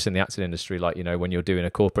 and not just in the acting industry. Like, you know, when you're doing a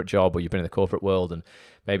corporate job or you've been in the corporate world, and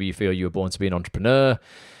maybe you feel you were born to be an entrepreneur,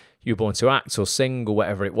 you were born to act or sing or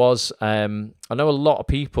whatever it was. I know a lot of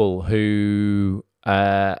people who,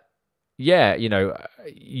 I've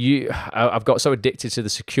got so addicted to the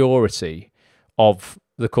security of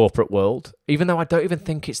the corporate world, even though I don't even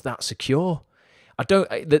think it's that secure.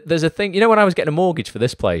 There's a thing, you know, when I was getting a mortgage for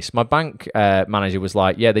this place, my bank manager was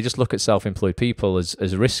like, yeah, they just look at self-employed people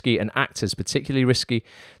as risky, and actors particularly risky.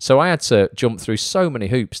 So I had to jump through so many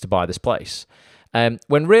hoops to buy this place.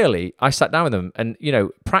 When really I sat down with them and, you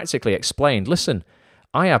know, practically explained, listen,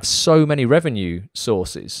 I have so many revenue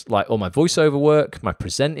sources, like all my voiceover work, my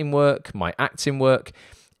presenting work, my acting work.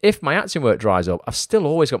 if my acting work dries up, I've still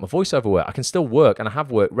always got my voiceover work. I can still work, and I have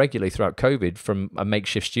worked regularly throughout COVID from a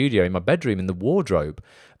makeshift studio in my bedroom in the wardrobe,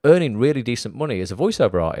 earning really decent money as a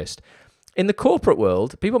voiceover artist. In the corporate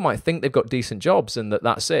world, people might think they've got decent jobs and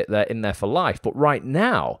that's it, they're in there for life. But right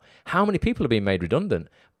now, how many people are being made redundant?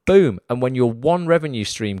 Boom. And when your one revenue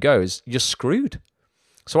stream goes, you're screwed.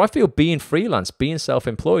 So I feel being freelance, being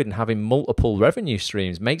self-employed and having multiple revenue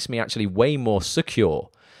streams makes me actually way more secure.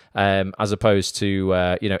 As opposed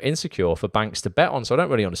to insecure for banks to bet on. So I don't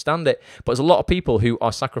really understand it. But there's a lot of people who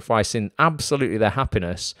are sacrificing absolutely their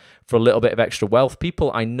happiness for a little bit of extra wealth.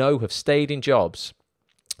 People I know have stayed in jobs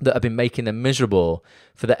that have been making them miserable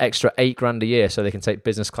for the extra $8,000 a year so they can take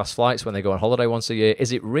business class flights when they go on holiday once a year.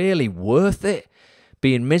 Is it really worth it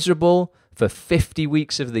being miserable for 50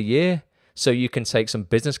 weeks of the year so you can take some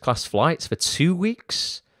business class flights for 2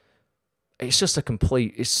 weeks? It's just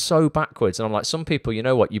it's so backwards. And I'm like, some people, you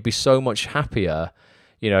know what, you'd be so much happier,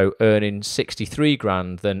 earning 63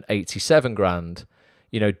 grand than 87 grand,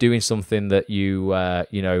 doing something that you,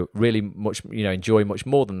 really much, enjoy much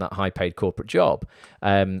more than that high paid corporate job.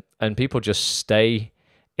 And people just stay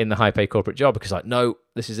in the high paid corporate job because like, no,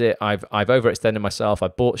 this is it. I've overextended myself. I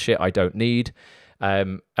bought shit I don't need.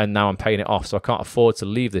 And now I'm paying it off, so I can't afford to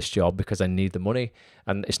leave this job because I need the money.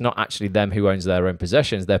 And it's not actually them who owns their own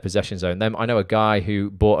possessions. Their possessions own them. I know a guy who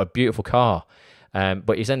bought a beautiful car,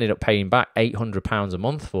 but he's ended up paying back £800 a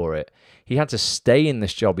month for it. He had to stay in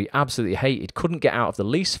this job he absolutely hated, couldn't get out of the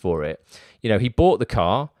lease for it. He bought the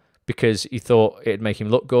car because he thought it'd make him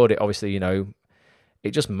look good. It obviously,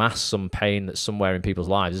 it just masks some pain that's somewhere in people's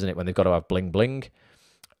lives, isn't it, when they've got to have bling bling.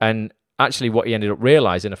 And actually, what he ended up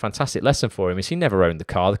realizing, a fantastic lesson for him, is he never owned the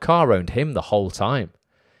car. The car owned him the whole time.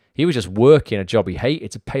 He was just working a job he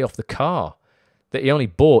hated to pay off the car that he only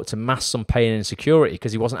bought to mask some pain and insecurity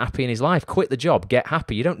because he wasn't happy in his life. Quit the job, get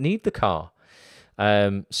happy. You don't need the car.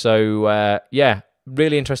 Really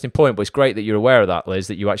interesting point, but it's great that you're aware of that, Liz,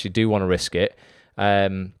 that you actually do want to risk it.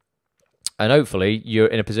 And hopefully you're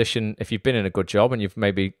in a position, if you've been in a good job and you've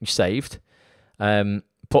maybe saved,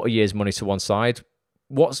 put a year's money to one side.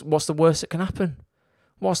 What's the worst that can happen?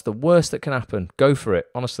 What's the worst that can happen? Go for it.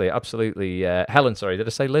 Honestly, absolutely. Helen, sorry, did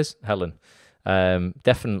I say Liz? Helen.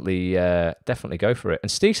 Definitely go for it.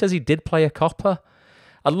 And Steve says he did play a copper.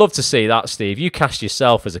 I'd love to see that, Steve. You cast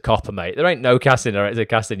yourself as a copper, mate. There ain't no casting director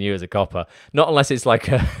casting you as a copper. Not unless it's like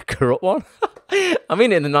a corrupt one. I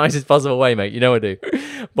mean it in the nicest possible way, mate. You know I do.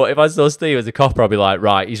 But if I saw Steve as a copper, I'd be like,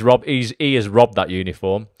 right, he has robbed that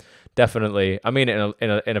uniform. Definitely. I mean it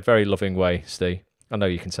in a very loving way, Steve. I know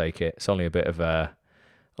you can take it. It's only a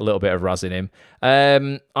little bit of razzing him.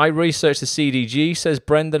 I researched the CDG, says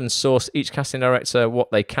Brendan, and sourced each casting director what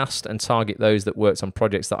they cast and target those that worked on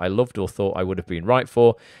projects that I loved or thought I would have been right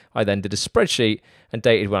for. I then did a spreadsheet and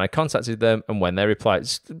dated when I contacted them and when they replied.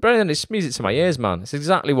 Brendan, it's music to my ears, man. It's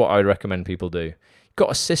exactly what I would recommend people do. You've got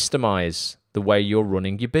to systemize the way you're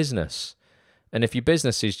running your business. And if your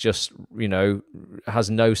business is just, has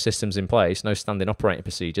no systems in place, no standing operating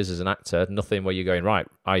procedures as an actor, nothing where you're going, right,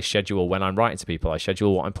 I schedule when I'm writing to people, I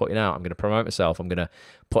schedule what I'm putting out, I'm going to promote myself, I'm going to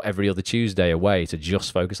put every other Tuesday away to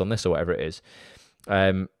just focus on this or whatever it is,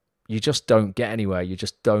 you just don't get anywhere. You've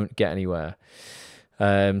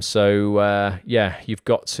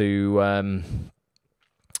got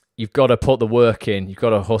to put the work in. You've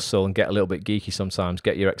got to hustle and get a little bit geeky sometimes.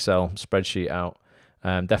 Get your Excel spreadsheet out.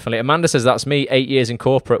 Definitely. Amanda says, that's me, 8 years in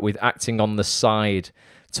corporate with acting on the side.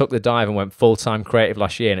 Took the dive and went full-time creative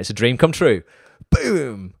last year, and it's a dream come true.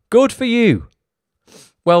 Boom! Good for you.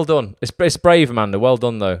 Well done. It's brave, Amanda. Well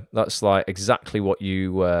done, though. That's like exactly what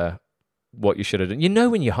you should have done. You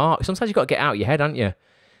know in your heart. Sometimes you've got to get out of your head, haven't you?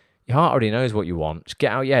 Your heart already knows what you want. Just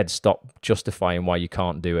get out of your head. Stop justifying why you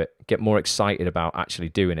can't do it. Get more excited about actually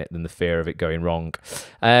doing it than the fear of it going wrong.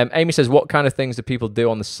 Amy says, what kind of things do people do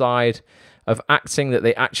on the side of acting that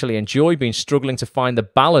they actually enjoy, been struggling to find the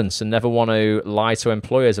balance and never want to lie to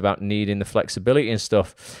employers about needing the flexibility and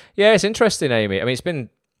stuff? Yeah, it's interesting, Amy. I mean, it's been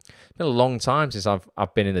a long time since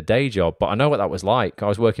I've been in the day job, but I know what that was like. I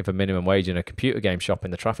was working for minimum wage in a computer game shop in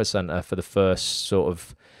the Trafford Centre for the first sort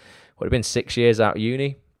of, what had been 6 years out of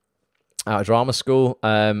uni, out of drama school,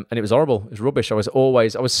 and it was horrible. It was rubbish. I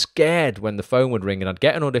was scared when the phone would ring and I'd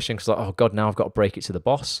get an audition because, like, oh God, now I've got to break it to the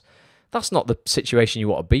boss. That's not the situation you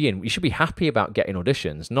want to be in. You should be happy about getting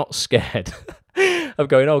auditions, not scared of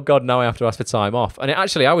going, oh God, now I have to ask for time off. And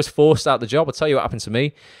I was forced out the job. I'll tell you what happened to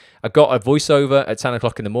me. I got a voiceover at 10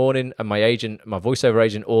 o'clock in the morning, and my voiceover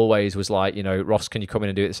agent always was like, Ross, can you come in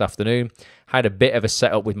and do it this afternoon? Had a bit of a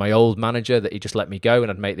setup with my old manager that he just let me go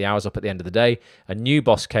and I'd make the hours up at the end of the day. A new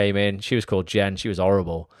boss came in. She was called Jen. She was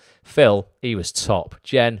horrible. Phil, he was top.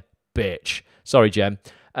 Jen, bitch. Sorry, Jen.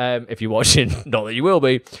 if you're watching, not that you will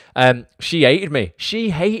be. She hated me.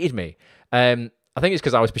 I think it's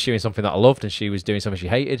because I was pursuing something that I loved and she was doing something she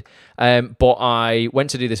hated. But I went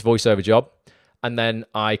to do this voiceover job, and then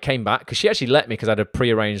I came back because she actually let me, because I had a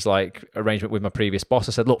prearranged arrangement with my previous boss.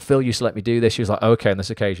 I said, look, Phil used to let me do this. She was like, okay, on this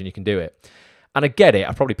occasion you can do it. And I get it.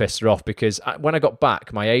 I probably pissed her off because when I got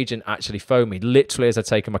back, my agent actually phoned me literally as I'd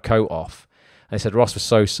taken my coat off. And they said, Ross, we're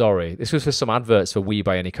so sorry. This was for some adverts for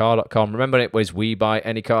WeBuyAnyCar.com. Remember, it was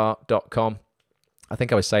WeBuyAnyCar.com. I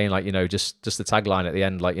think I was saying, like, just the tagline at the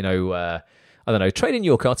end, like, I don't know, trade in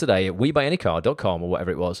your car today at WeBuyAnyCar.com or whatever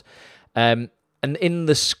it was. And in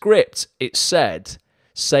the script, it said,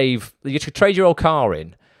 you should trade your old car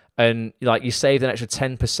in, and like you saved an extra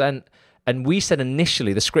 10%. And we said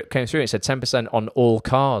initially, the script came through and it said 10% on all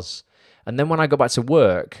cars. And then when I got back to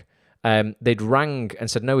work, they'd rang and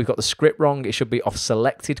said, no, we've got the script wrong. It should be off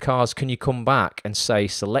selected cars. Can you come back and say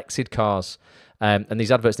selected cars? And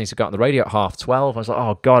these adverts need to go on the radio at 12:30. I was like,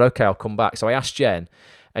 oh God, okay, I'll come back. So I asked Jen,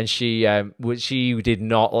 and Jen did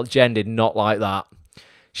not like that.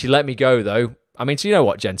 She let me go though. I mean, so you know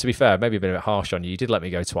what, Jen, to be fair, maybe a bit harsh on you. You did let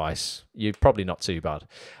me go twice. You're probably not too bad.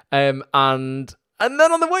 And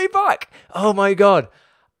then on the way back, oh my God,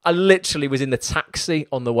 I literally was in the taxi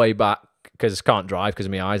on the way back because I can't drive because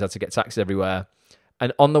of my eyes. I had to get taxis everywhere.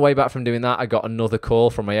 And on the way back from doing that, I got another call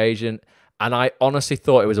from my agent. And I honestly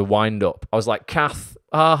thought it was a wind-up. I was like, Kath,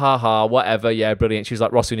 whatever, yeah, brilliant. She was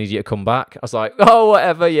like, Ross, we need you to come back. I was like, oh,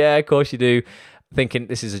 whatever, yeah, of course you do. Thinking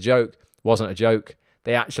this is a joke. Wasn't a joke.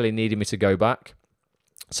 They actually needed me to go back.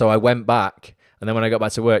 So I went back. And then when I got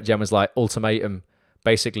back to work, Jen was like, ultimatum.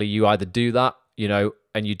 Basically, you either do that,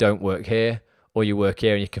 and you don't work here, or you work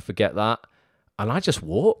here and you can forget that. And I just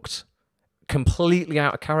walked completely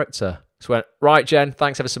out of character. So went, right, Jen,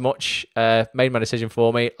 thanks ever so much. Made my decision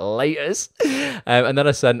for me. Laters. And then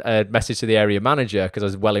I sent a message to the area manager because I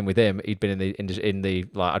was well in with him. He'd been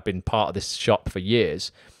I'd been part of this shop for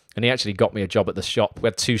years. And he actually got me a job at the shop. We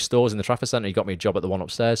had 2 stores in the Trafford Centre. He got me a job at the one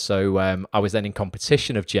upstairs. So I was then in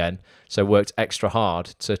competition of Jen. So worked extra hard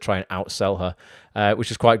to try and outsell her, which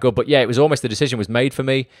was quite good. But yeah, it was almost the decision was made for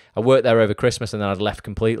me. I worked there over Christmas and then I'd left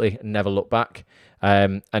completely and never looked back.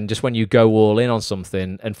 And just when you go all in on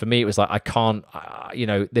something, and for me it was like, I can't,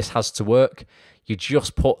 this has to work. You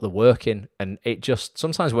just put the work in, and it just,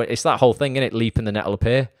 sometimes it's that whole thing, innit? Leap in the net will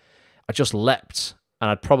appear. I just leapt. And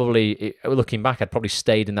I'd probably, looking back, I'd probably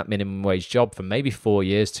stayed in that minimum wage job for maybe 4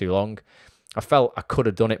 years too long. I felt I could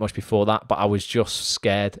have done it much before that, but I was just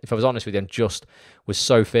scared. If I was honest with you, I just was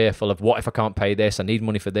so fearful of what if I can't pay this? I need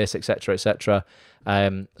money for this, etc., etc.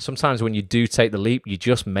 Sometimes when you do take the leap, you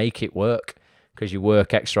just make it work because you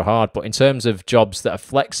work extra hard. But in terms of jobs that are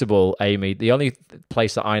flexible, Amy, the only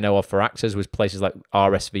place that I know of for actors was places like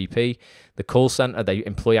RSVP, the call centre. They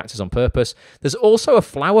employ actors on purpose. There's also a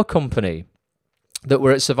flower company that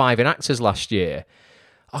were at Surviving Actors last year.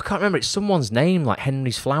 I can't remember. It's someone's name, like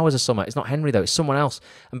Henry's Flowers or something. It's not Henry, though. It's someone else.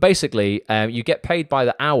 And basically, you get paid by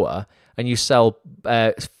the hour, and you sell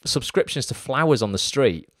subscriptions to flowers on the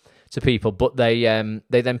street to people, but they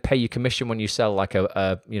then pay you commission when you sell like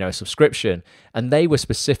a subscription. And they were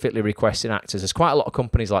specifically requesting actors. There's quite a lot of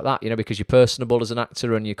companies like that, because you're personable as an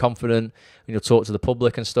actor and you're confident and you'll talk to the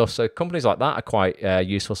public and stuff. So companies like that are quite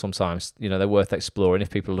useful sometimes. They're worth exploring if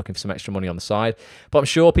people are looking for some extra money on the side. But I'm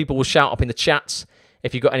sure people will shout up in the chats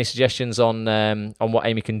if you've got any suggestions on what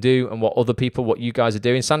Amy can do and what you guys are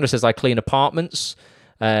doing. Sandra says, I clean apartments.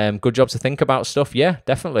 Good job to think about stuff. Yeah,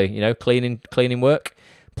 definitely. Cleaning work.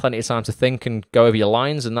 Plenty of time to think and go over your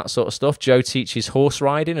lines and that sort of stuff. Joe teaches horse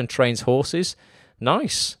riding and trains horses.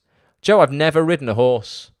 Nice. Joe, I've never ridden a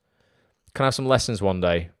horse. Can I have some lessons one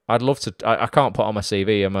day? I'd love to. I can't put on my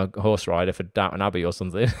CV I'm a horse rider for Downton Abbey or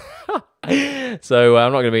something. So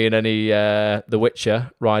I'm not going to be in any The Witcher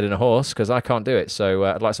riding a horse because I can't do it. So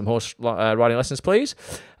I'd like some horse riding lessons, please.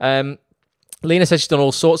 Lena says she's done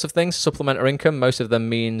all sorts of things to supplement her income. Most of them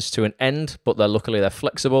means to an end, but luckily they're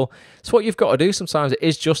flexible. It's what you've got to do. Sometimes it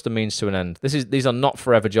is just a means to an end. These are not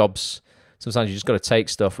forever jobs. Sometimes you just got to take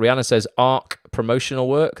stuff. Rihanna says ARC promotional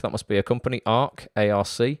work. That must be a company. ARC,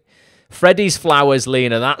 A-R-C. Freddie's Flowers,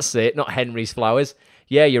 Lena. That's it. Not Henry's Flowers.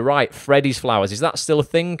 Yeah, you're right. Freddie's Flowers. Is that still a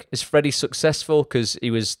thing? Is Freddie successful? Because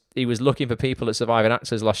he was looking for people at Surviving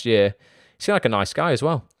Actors last year. He seemed like a nice guy as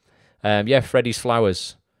well. Yeah, Freddie's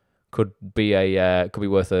Flowers could be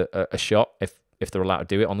worth a shot if they're allowed to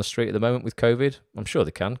do it on the street at the moment with COVID. I'm sure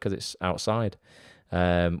they can because it's outside.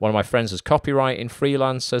 One of my friends does copywriting,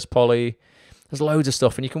 freelance, says Polly. There's loads of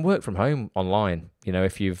stuff, and you can work from home online.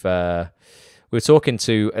 If you've we were talking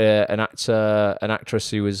to an actress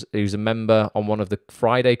who's a member on one of the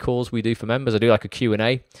Friday calls we do for members. I do like a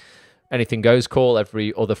Q&A. Anything Goes call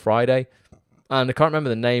every other Friday. And I can't remember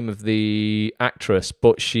the name of the actress,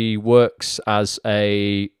 but she works as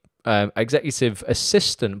a executive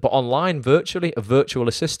assistant, but online, virtually, a virtual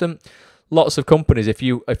assistant. Lots of companies, if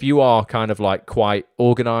you are kind of like quite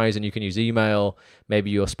organized and you can use email, maybe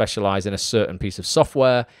you're specialized in a certain piece of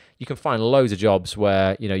software, you can find loads of jobs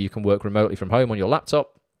where, you know, you can work remotely from home on your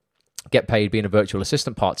laptop, get paid being a virtual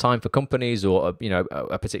assistant part-time for companies or, you know,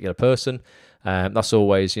 a particular person. That's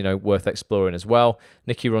always, you know, worth exploring as well.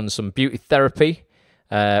 Nikki runs some beauty therapy,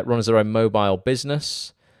 runs her own mobile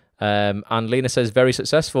business. And Lena says, very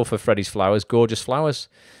successful for Freddie's Flowers, gorgeous flowers.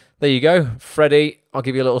 There you go. Freddie, I'll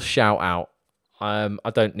give you a little shout out.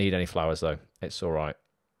 I don't need any flowers though. It's all right.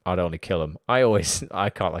 I'd only kill them. I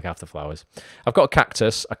can't like after flowers. I've got a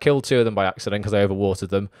cactus. I killed 2 of them by accident because I overwatered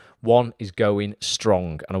them. One is going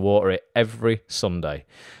strong and I water it every Sunday.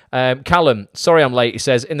 Callum, sorry I'm late. He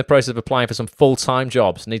says, in the process of applying for some full-time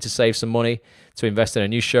jobs, need to save some money to invest in a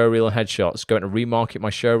new showreel and headshots. Going to remarket my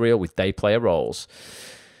showreel with day player roles.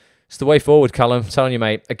 It's the way forward, Callum. I'm telling you,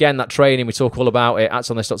 mate. Again, that training, we talk all about it.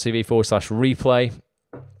 atsonthis.tv/replay.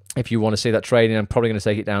 If you want to see that training, I'm probably going to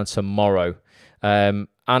take it down tomorrow.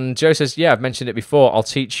 And Joe says, yeah, I've mentioned it before. I'll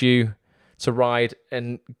teach you to ride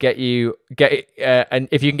and get it. And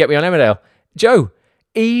if you can get me on Emmerdale. Joe,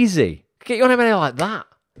 easy. Get you on Emmerdale like that.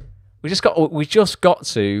 We just got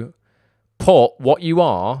to put what you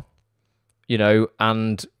are, you know,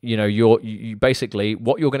 and, you know, you basically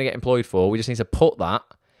what you're going to get employed for. We just need to put that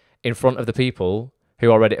in front of the people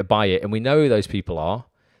who are ready to buy it. And we know who those people are,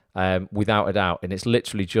 without a doubt. And it's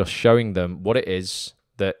literally just showing them what it is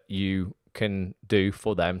that you can do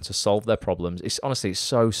for them to solve their problems. It's honestly, it's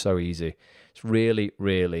so easy. It's really,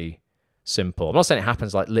 really simple. I'm not saying it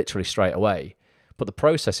happens like literally straight away, but the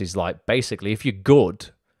process is like, basically, if you're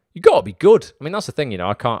good, you got to be good. I mean, that's the thing, you know,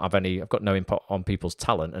 I've got no input on people's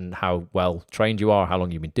talent and how well trained you are, how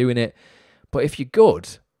long you've been doing it. But if you're good,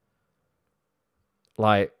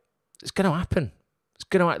 like, it's going to happen. It's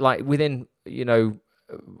going to, like, within, you know,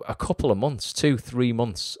 a couple of months, 2-3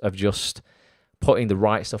 months of just putting the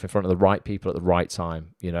right stuff in front of the right people at the right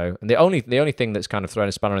time, you know. And the only thing that's kind of thrown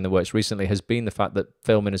a spanner in the works recently has been the fact that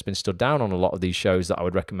filming has been stood down on a lot of these shows that I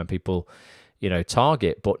would recommend people, you know,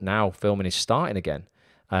 target. But now filming is starting again.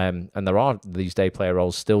 And there are these day player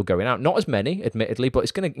roles still going out. Not as many, admittedly, but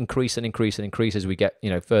it's going to increase and increase and increase as we get, you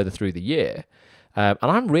know, further through the year. And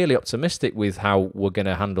I'm really optimistic with how we're going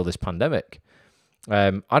to handle this pandemic.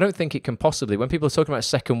 I don't think it can possibly, when people are talking about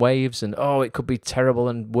second waves and, oh, it could be terrible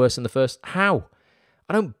and worse than the first, how?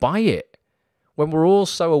 I don't buy it. When we're all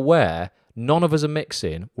so aware, none of us are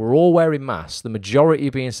mixing, we're all wearing masks, the majority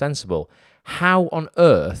are being sensible. How on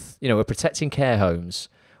earth, you know, we're protecting care homes,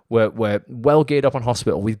 we're well geared up on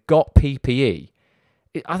hospital, we've got PPE.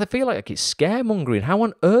 I feel like it's scaremongering. How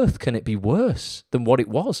on earth can it be worse than what it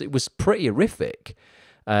was? It was pretty horrific.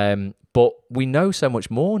 But we know so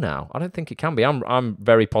much more now. I don't think it can be. I'm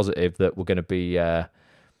very positive that we're going to be,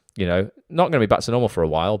 you know, not going to be back to normal for a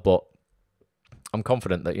while, but I'm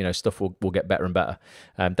confident that, you know, stuff will get better and better.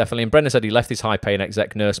 Definitely. And Brendan said he left his high-paying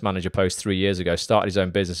exec nurse manager post 3 years ago, started his own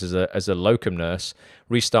business as a locum nurse,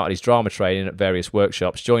 restarted his drama training at various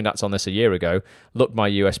workshops, joined That's On This a year ago, looked my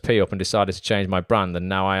USP up and decided to change my brand, and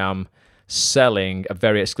now I am selling a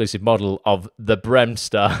very exclusive model of the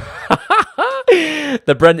Bremster.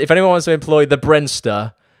 If anyone wants to employ the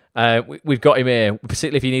Bremster, we've got him here,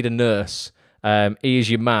 particularly if you need a nurse. He is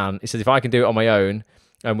your man. He says, if I can do it on my own,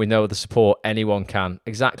 and with no other support, anyone can.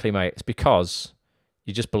 Exactly, mate. It's because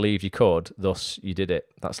you just believed you could, thus you did it.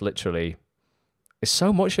 That's literally... It's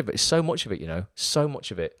so much of it. It's so much of it, you know. So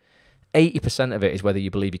much of it. 80% of it is whether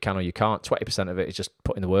you believe you can or you can't. 20% of it is just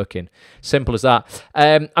putting the work in. Simple as that.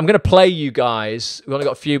 I'm going to play you guys. We've only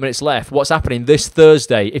got a few minutes left. What's happening this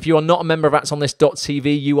Thursday? If you are not a member of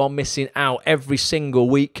atsonthis.tv, you are missing out. Every single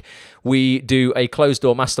week, we do a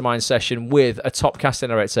closed-door mastermind session with a top casting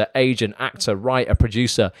director, agent, actor, writer,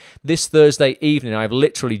 producer. This Thursday evening, I've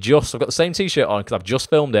got the same T-shirt on because I've just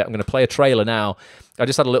filmed it. I'm going to play a trailer now. I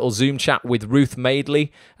just had a little Zoom chat with Ruth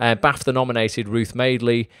Madeley, BAFTA-nominated Ruth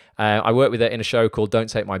Madeley. I worked with her in a show called Don't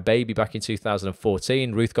Take My Baby back in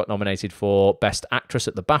 2014. Ruth got nominated for Best Actress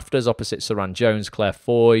at the BAFTAs opposite Saran Jones, Claire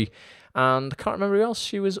Foy, and I can't remember who else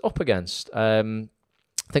she was up against.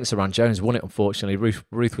 I think Saran Jones won it, unfortunately.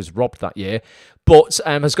 Ruth was robbed that year, but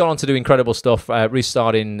has gone on to do incredible stuff. Ruth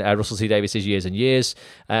starred in Russell T Davies' Years and Years.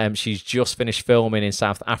 She's just finished filming in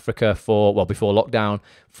South Africa before lockdown,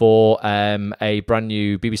 for a brand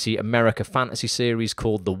new BBC America fantasy series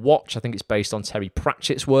called The Watch. I think it's based on Terry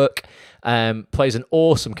Pratchett's work. Plays an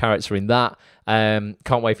awesome character in that.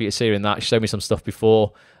 Can't wait for you to see her in that. She showed me some stuff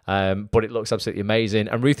before. but it looks absolutely amazing.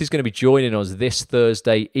 And Ruth is going to be joining us this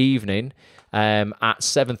Thursday evening at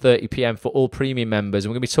 7:30 p.m. for all premium members. And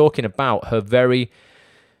we're going to be talking about her very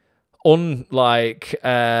unlike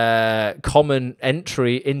common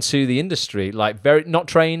entry into the industry, like very not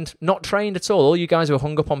trained at all you guys who are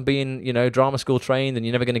hung up on being, you know, drama school trained and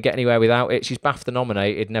you're never going to get anywhere without it. She's BAFTA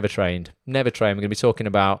nominated, never trained. We're going to be talking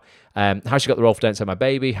about how she got the role for Don't Say My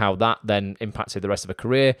Baby, how that then impacted the rest of her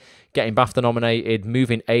career, getting BAFTA nominated,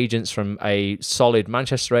 moving agents from a solid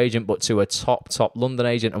Manchester agent but to a top London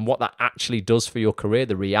agent, and what that actually does for your career,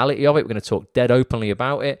 the reality of it. We're going to talk dead openly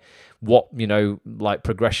about it, what, you know, like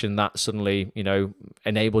progression that suddenly, you know,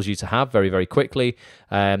 enables you to have very, very quickly,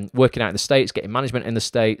 working out in the States, getting management in the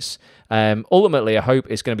States. Ultimately, I hope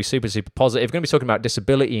it's going to be super, super positive. We're going to be talking about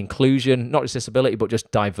disability inclusion, not just disability, but just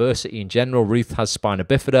diversity in general. Ruth has spina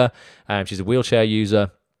bifida. She's a wheelchair user,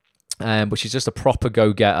 but she's just a proper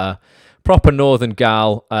go-getter, proper northern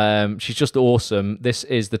gal. She's just awesome. This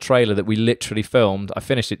is the trailer that we literally filmed. I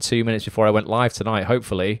finished it 2 minutes before I went live tonight,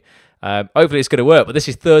 hopefully. Hopefully it's going to work, but this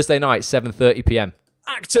is Thursday night, 7:30 p.m.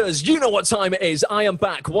 Actors, you know what time it is. I am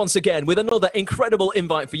back once again with another incredible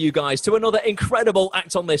invite for you guys to another incredible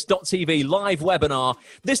actonthis.tv live webinar,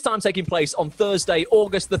 this time taking place on Thursday,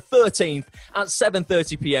 August the 13th at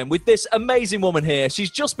 7:30 p.m. with this amazing woman here. She's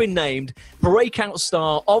just been named Breakout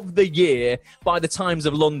Star of the Year by the Times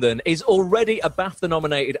of London, is already a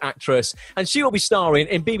BAFTA-nominated actress, and she will be starring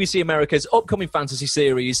in BBC America's upcoming fantasy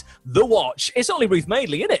series, The Watch. It's only Ruth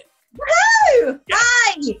Madeley, isn't it? Woohoo!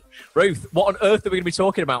 Hi! Ruth, what on earth are we going to be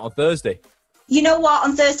talking about on Thursday? You know what?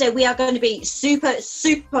 On Thursday, we are going to be super,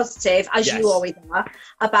 super positive, as Yes. you always are,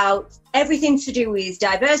 about everything to do with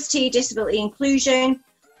diversity, disability inclusion,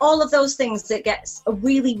 all of those things that gets a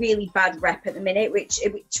really, really bad rep at the minute, which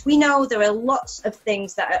we know there are lots of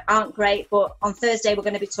things that aren't great, but on Thursday, we're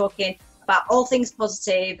going to be talking about all things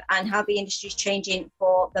positive and how the industry is changing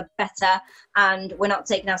for the better, and we're not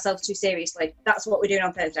taking ourselves too seriously. That's what we're doing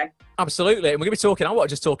on Thursday. Absolutely. And we're going to be talking, I want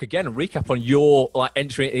to just talk again and recap on your like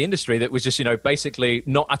entry into the industry that was just, you know, basically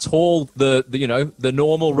not at all the you know, the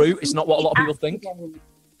normal route. It's not what a lot of people think.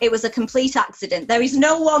 It was a complete accident. There is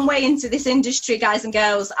no one way into this industry, guys and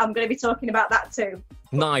girls. I'm going to be talking about that too.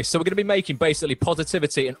 Nice. So we're going to be making basically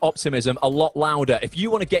positivity and optimism a lot louder. If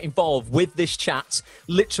you want to get involved with this chat,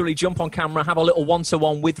 literally jump on camera, have a little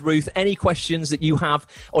one-to-one with Ruth. Any questions that you have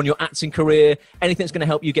on your acting career, anything that's going to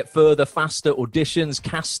help you get further, faster, auditions,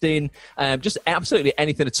 casting, just absolutely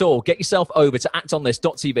anything at all. Get yourself over to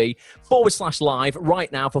actonthis.tv/live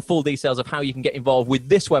right now for full details of how you can get involved with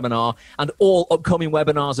this webinar and all upcoming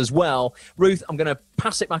webinars as well. Ruth, I'm going to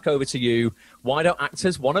pass it back over to you. Why don't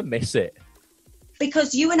actors want to miss it?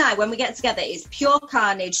 Because you and I, when we get together, it's pure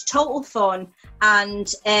carnage, total fun,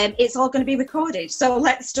 and it's all going to be recorded. So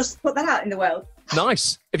let's just put that out in the world.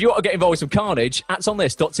 Nice. If you want to get involved with some carnage,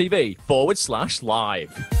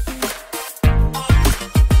 actonthis.tv/live.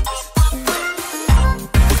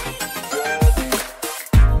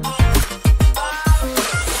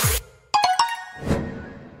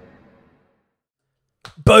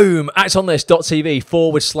 Boom,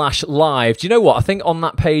 actonthis.tv/live. Do you know what? I think on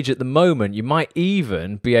that page at the moment, you might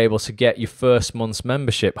even be able to get your first month's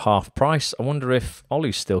membership half price. I wonder if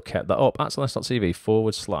Ollie's still kept that up.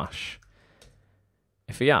 actonthis.tv/.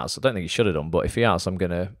 If he has, I don't think he should have done, but if he has,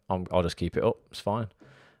 I'll just keep it up. It's fine.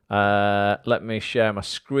 Let me share my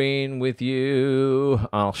screen with you.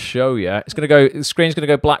 I'll show you. The screen's gonna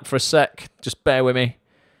go black for a sec. Just bear with me.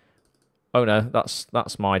 Oh no,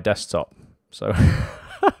 that's my desktop. So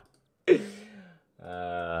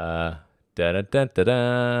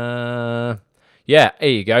yeah, here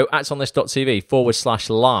you go.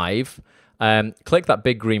 actonthis.tv/live. Click that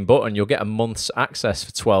big green button. You'll get a month's access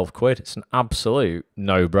for 12 quid. It's an absolute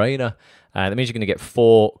no-brainer. That means you're going to get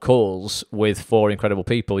 4 calls with 4 incredible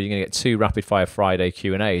people. You're going to get 2 rapid-fire Friday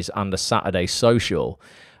Q&As and a Saturday social.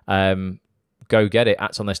 Go get it.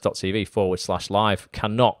 actonthis.tv/live.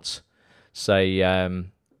 Cannot say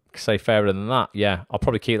fairer than that. Yeah, I'll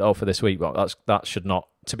probably keep that up for this week, but that should not,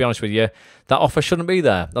 to be honest with you, that offer shouldn't be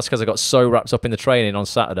there. That's because I got so wrapped up in the training on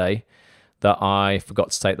Saturday that I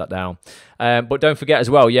forgot to take that down. But don't forget as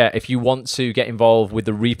well, yeah, if you want to get involved with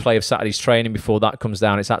the replay of Saturday's training before that comes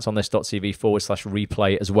down, it's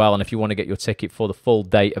actonthis.tv/replay as well. And if you want to get your ticket for the full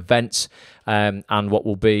day event and what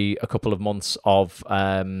will be a couple of months of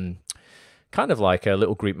kind of like a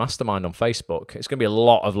little group mastermind on Facebook. It's going to be a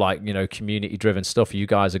lot of like, you know, community driven stuff. You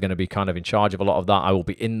guys are going to be kind of in charge of a lot of that. I will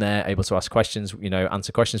be in there able to ask questions, you know,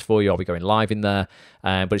 answer questions for you. I'll be going live in there.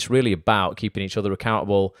 But it's really about keeping each other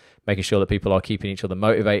accountable, making sure that people are keeping each other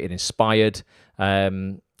motivated, inspired.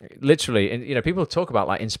 Literally, and you know, people talk about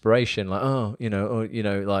like inspiration, like, oh, you know,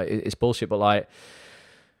 like it's bullshit, but like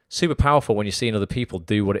super powerful when you're seeing other people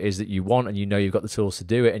do what it is that you want, and you know you've got the tools to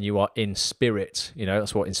do it, and you are in spirit. You know,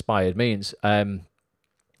 that's what inspired means.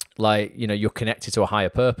 Like, you know, you're connected to a higher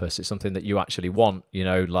purpose. It's something that you actually want. You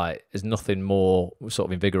know, like there's nothing more sort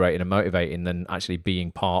of invigorating and motivating than actually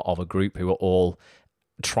being part of a group who are all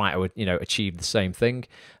try to, you know, achieve the same thing.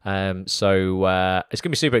 So it's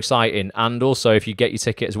gonna be super exciting. And also, if you get your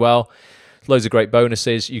ticket as well, loads of great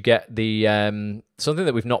bonuses. You get the something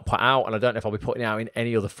that we've not put out, and I don't know if I'll be putting it out in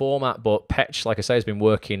any other format, but Petch, like I say, has been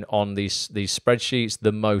working on these spreadsheets,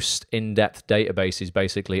 the most in-depth databases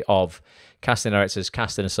basically of casting directors,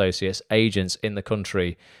 casting associates, agents in the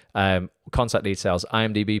country, contact details,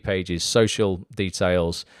 IMDb pages, social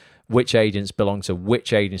details, which agents belong to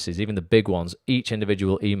which agencies, even the big ones, each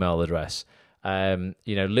individual email address,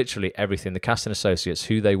 you know, literally everything, the casting associates,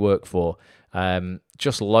 who they work for,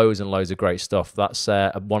 just loads and loads of great stuff. That's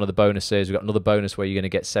one of the bonuses. We've got another bonus where you're going to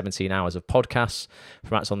get 17 hours of podcasts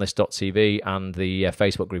from atsonthis.tv, and the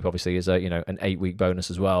Facebook group obviously is an 8-week bonus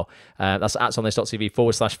as well. That's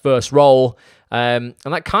atsonthis.tv/first roll. And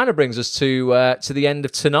that kind of brings us to the end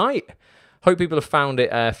of tonight. Hope people have found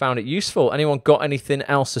it useful. Anyone got anything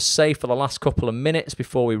else to say for the last couple of minutes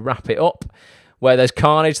before we wrap it up? Where there's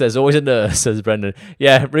carnage, there's always a nurse, says Brendan.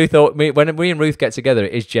 Yeah, Ruth. When we and Ruth get together,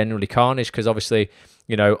 it is generally carnage because obviously,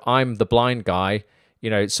 you know, I'm the blind guy. You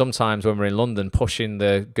know, sometimes when we're in London pushing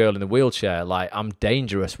the girl in the wheelchair, like I'm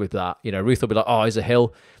dangerous with that. You know, Ruth will be like, "Oh, there's a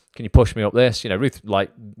hill. Can you push me up this?" You know, Ruth does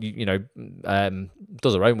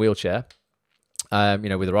her own wheelchair.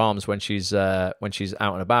 With her arms when she's out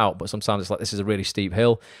and about. But sometimes it's like, this is a really steep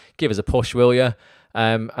hill. Give us a push, will you?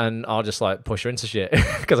 And I'll just like push her into shit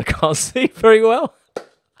because I can't see very well.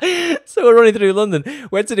 So we're running through London.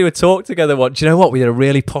 We had to do a talk together once. Do you know what? We did a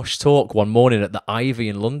really posh talk one morning at the Ivy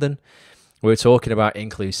in London. We were talking about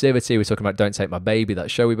inclusivity. We were talking about Don't Take My Baby,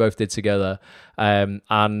 that show we both did together. Yeah,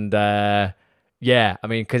 I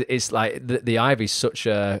mean, because it's like the Ivy's such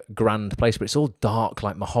a grand place, but it's all dark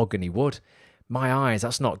like mahogany wood. My eyes,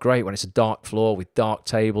 that's not great when it's a dark floor with dark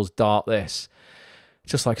tables, dark this.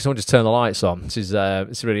 It's just like someone just turned the lights on. This is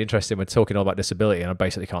it's really interesting. We're talking all about disability, and I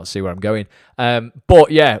basically can't see where I'm going. But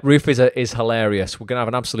yeah, Ruth is hilarious. We're gonna have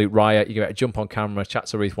an absolute riot. You can jump on camera, chat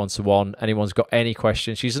to Ruth 1-to-1. Anyone's got any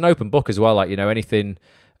questions? She's an open book as well. Like, you know, anything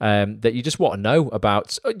that you just want to know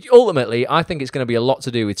about. Ultimately, I think it's going to be a lot to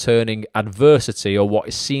do with turning adversity, or what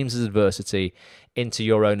it seems as adversity, into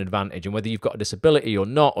your own advantage. And whether you've got a disability or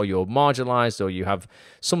not, or you're marginalized, or you have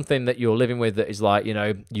something that you're living with that is like, you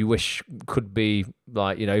know, you wish could be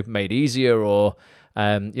like, you know, made easier, or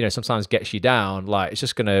sometimes gets you down. Like, it's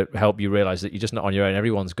just going to help you realize that you're just not on your own.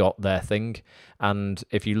 Everyone's got their thing, and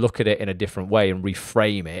if you look at it in a different way and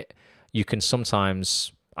reframe it, you can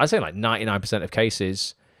sometimes, I'd say like 99% of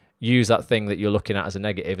cases, use that thing that you're looking at as a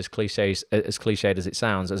negative, as cliched as it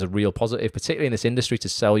sounds, as a real positive, particularly in this industry, to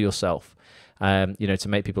sell yourself. To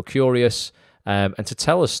make people curious, and to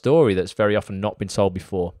tell a story that's very often not been told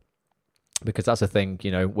before. Because that's the thing,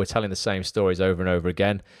 you know, we're telling the same stories over and over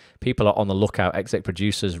again. People are on the lookout, exec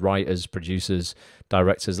producers, writers, producers,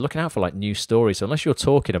 directors, looking out for like new stories. So unless you're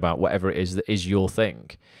talking about whatever it is that is your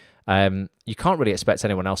thing, you can't really expect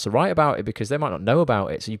anyone else to write about it, because they might not know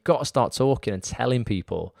about it. So you've got to start talking and telling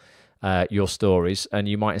people your stories, and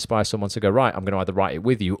you might inspire someone to go, right, I'm going to either write it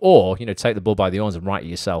with you, or, you know, take the bull by the horns and write it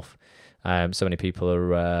yourself. So many people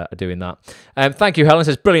are doing that. Thank you, Helen.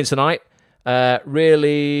 Says brilliant tonight.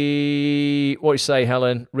 Really, what do you say,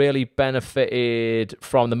 Helen? Really benefited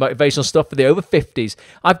from the motivational stuff for the over 50s.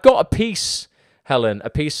 I've got a piece, Helen,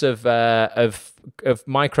 a piece of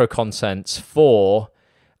micro content for,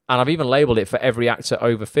 and I've even labelled it for every actor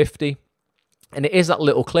over 50. And it is that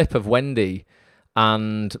little clip of Wendy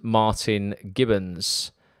and Martin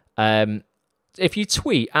Gibbons. If you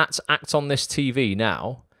tweet at Act on This TV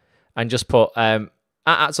now, and just put at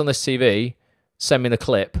Act on This TV, send me the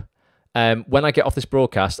clip. When I get off this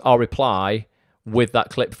broadcast, I'll reply with that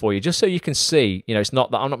clip for you, just so you can see. You know, it's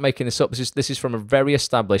not that I'm not making this up. This is from a very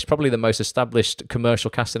established, probably the most established commercial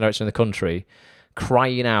casting director in the country,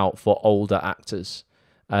 crying out for older actors.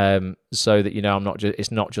 So that, you know,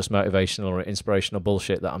 it's not just motivational or inspirational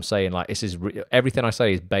bullshit that I'm saying. Like, this is everything I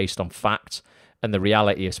say is based on fact and the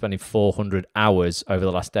reality of spending 400 hours over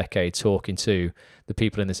the last decade talking to the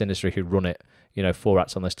people in this industry who run it, you know, for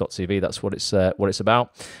actsonthis.tv. That's what it's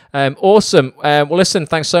about. Awesome. Well, listen,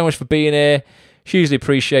 thanks so much for being here. Hugely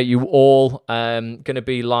appreciate you all. Going to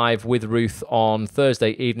be live with Ruth on Thursday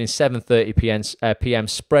evening, 7:30 p.m.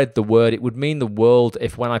 Spread the word. It would mean the world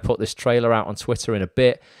if when I put this trailer out on Twitter in a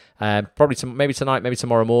bit, probably maybe tonight, maybe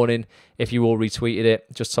tomorrow morning, if you all retweeted it,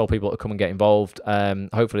 just told people to come and get involved.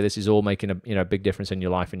 Hopefully this is all making a big difference in your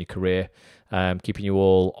life and your career, keeping you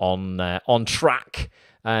all on track.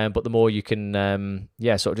 But the more you can,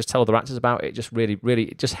 sort of just tell other actors about it, just really,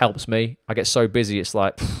 it just helps me. I get so busy, it's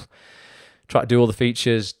like, try to do all the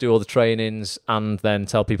features, do all the trainings, and then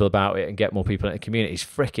tell people about it and get more people in the community. It's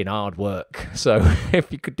freaking hard work. So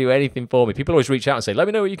if you could do anything for me, people always reach out and say, let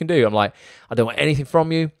me know what you can do. I'm like, I don't want anything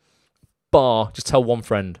from you, just tell one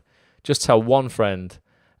friend. Just tell one friend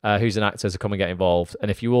who's an actor to come and get involved.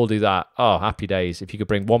 And if you all do that, happy days. If you could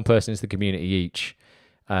bring one person into the community each,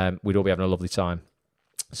 we'd all be having a lovely time.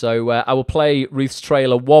 So I will play Ruth's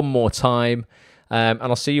trailer one more time, and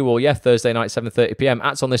I'll see you all, Thursday night, 7:30 p.m.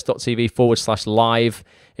 actsonthis.tv/live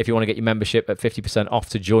if you want to get your membership at 50% off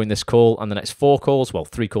to join this call and the next 4 calls,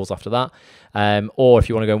 3 calls after that. Or if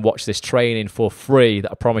you want to go and watch this training for free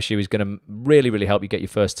that I promise you is going to really, really help you get your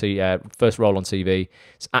first role on TV.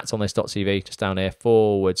 It's actsonthis.tv, just down here,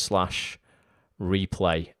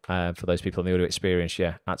 /replay. For those people in the audio experience,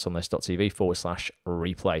 actsonthis.tv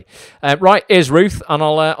 /replay. Right, here's Ruth, and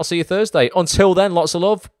I'll see you Thursday. Until then, lots of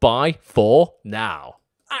love. Bye for now.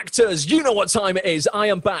 Actors, you know what time it is. I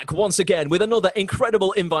am back once again with another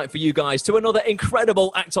incredible invite for you guys to another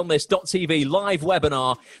incredible actonthis.tv live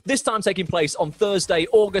webinar, this time taking place on Thursday,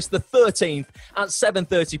 August the 13th at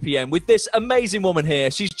 7:30 p.m. with this amazing woman here.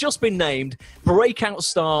 She's just been named Breakout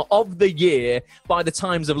Star of the Year by the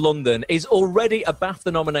Times of London, is already a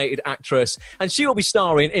BAFTA-nominated actress, and she will be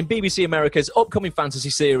starring in BBC America's upcoming fantasy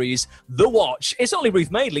series, The Watch. It's only Ruth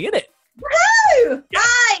Madeley, isn't it? Woohoo! Yes.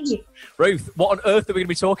 Hi! Ruth, what on earth are we going to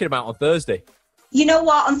be talking about on Thursday? You know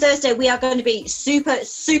what? On Thursday, we are going to be super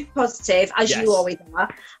positive, as you always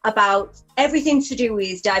are, about everything to do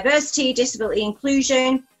with diversity, disability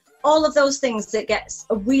inclusion, all of those things that gets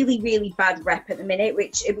a really, really bad rep at the minute,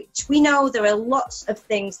 which we know there are lots of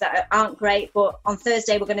things that aren't great, but on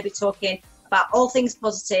Thursday, we're going to be talking about all things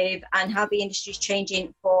positive and how the industry is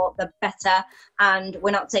changing for the better, and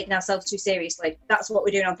we're not taking ourselves too seriously. That's what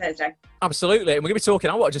we're doing on Thursday. Absolutely. And we're going to be talking,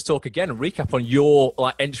 I want to just talk again and recap on your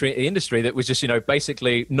entry into the industry that was just,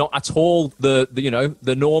 basically not at all the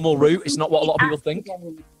normal route. It's not what a lot of people think.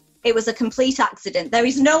 It was a complete accident. There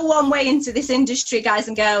is no one way into this industry, guys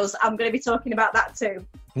and girls. I'm going to be talking about that too.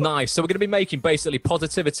 Nice. So we're going to be making basically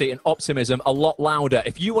positivity and optimism a lot louder.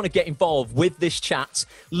 If you want to get involved with this chat,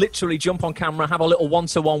 literally jump on camera, have a little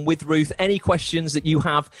one-to-one with Ruth. Any questions that you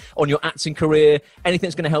have on your acting career, anything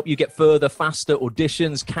that's going to help you get further, faster,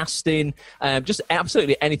 auditions, casting, just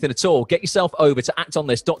absolutely anything at all. Get yourself over to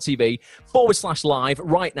actonthis.tv/live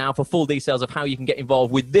right now for full details of how you can get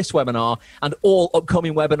involved with this webinar and all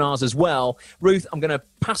upcoming webinars as well. Ruth, I'm going to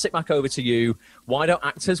pass it back over to you. Why don't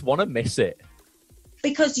actors want to miss it?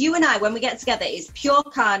 Because you and I, when we get together, it's pure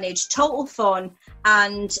carnage, total fun,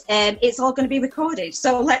 and it's all going to be recorded.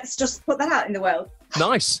 So let's just put that out in the world.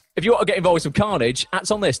 Nice. If you want to get involved with some carnage,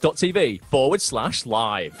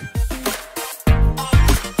 actonthis.tv/live.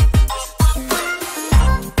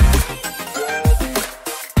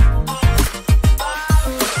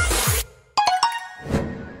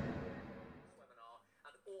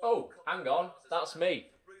 Oh, hang on. That's me.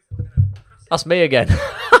 That's me again.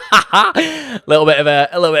 A little bit of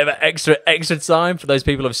extra time for those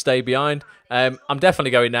people who've stayed behind. I'm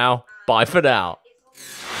definitely going now. Bye for now.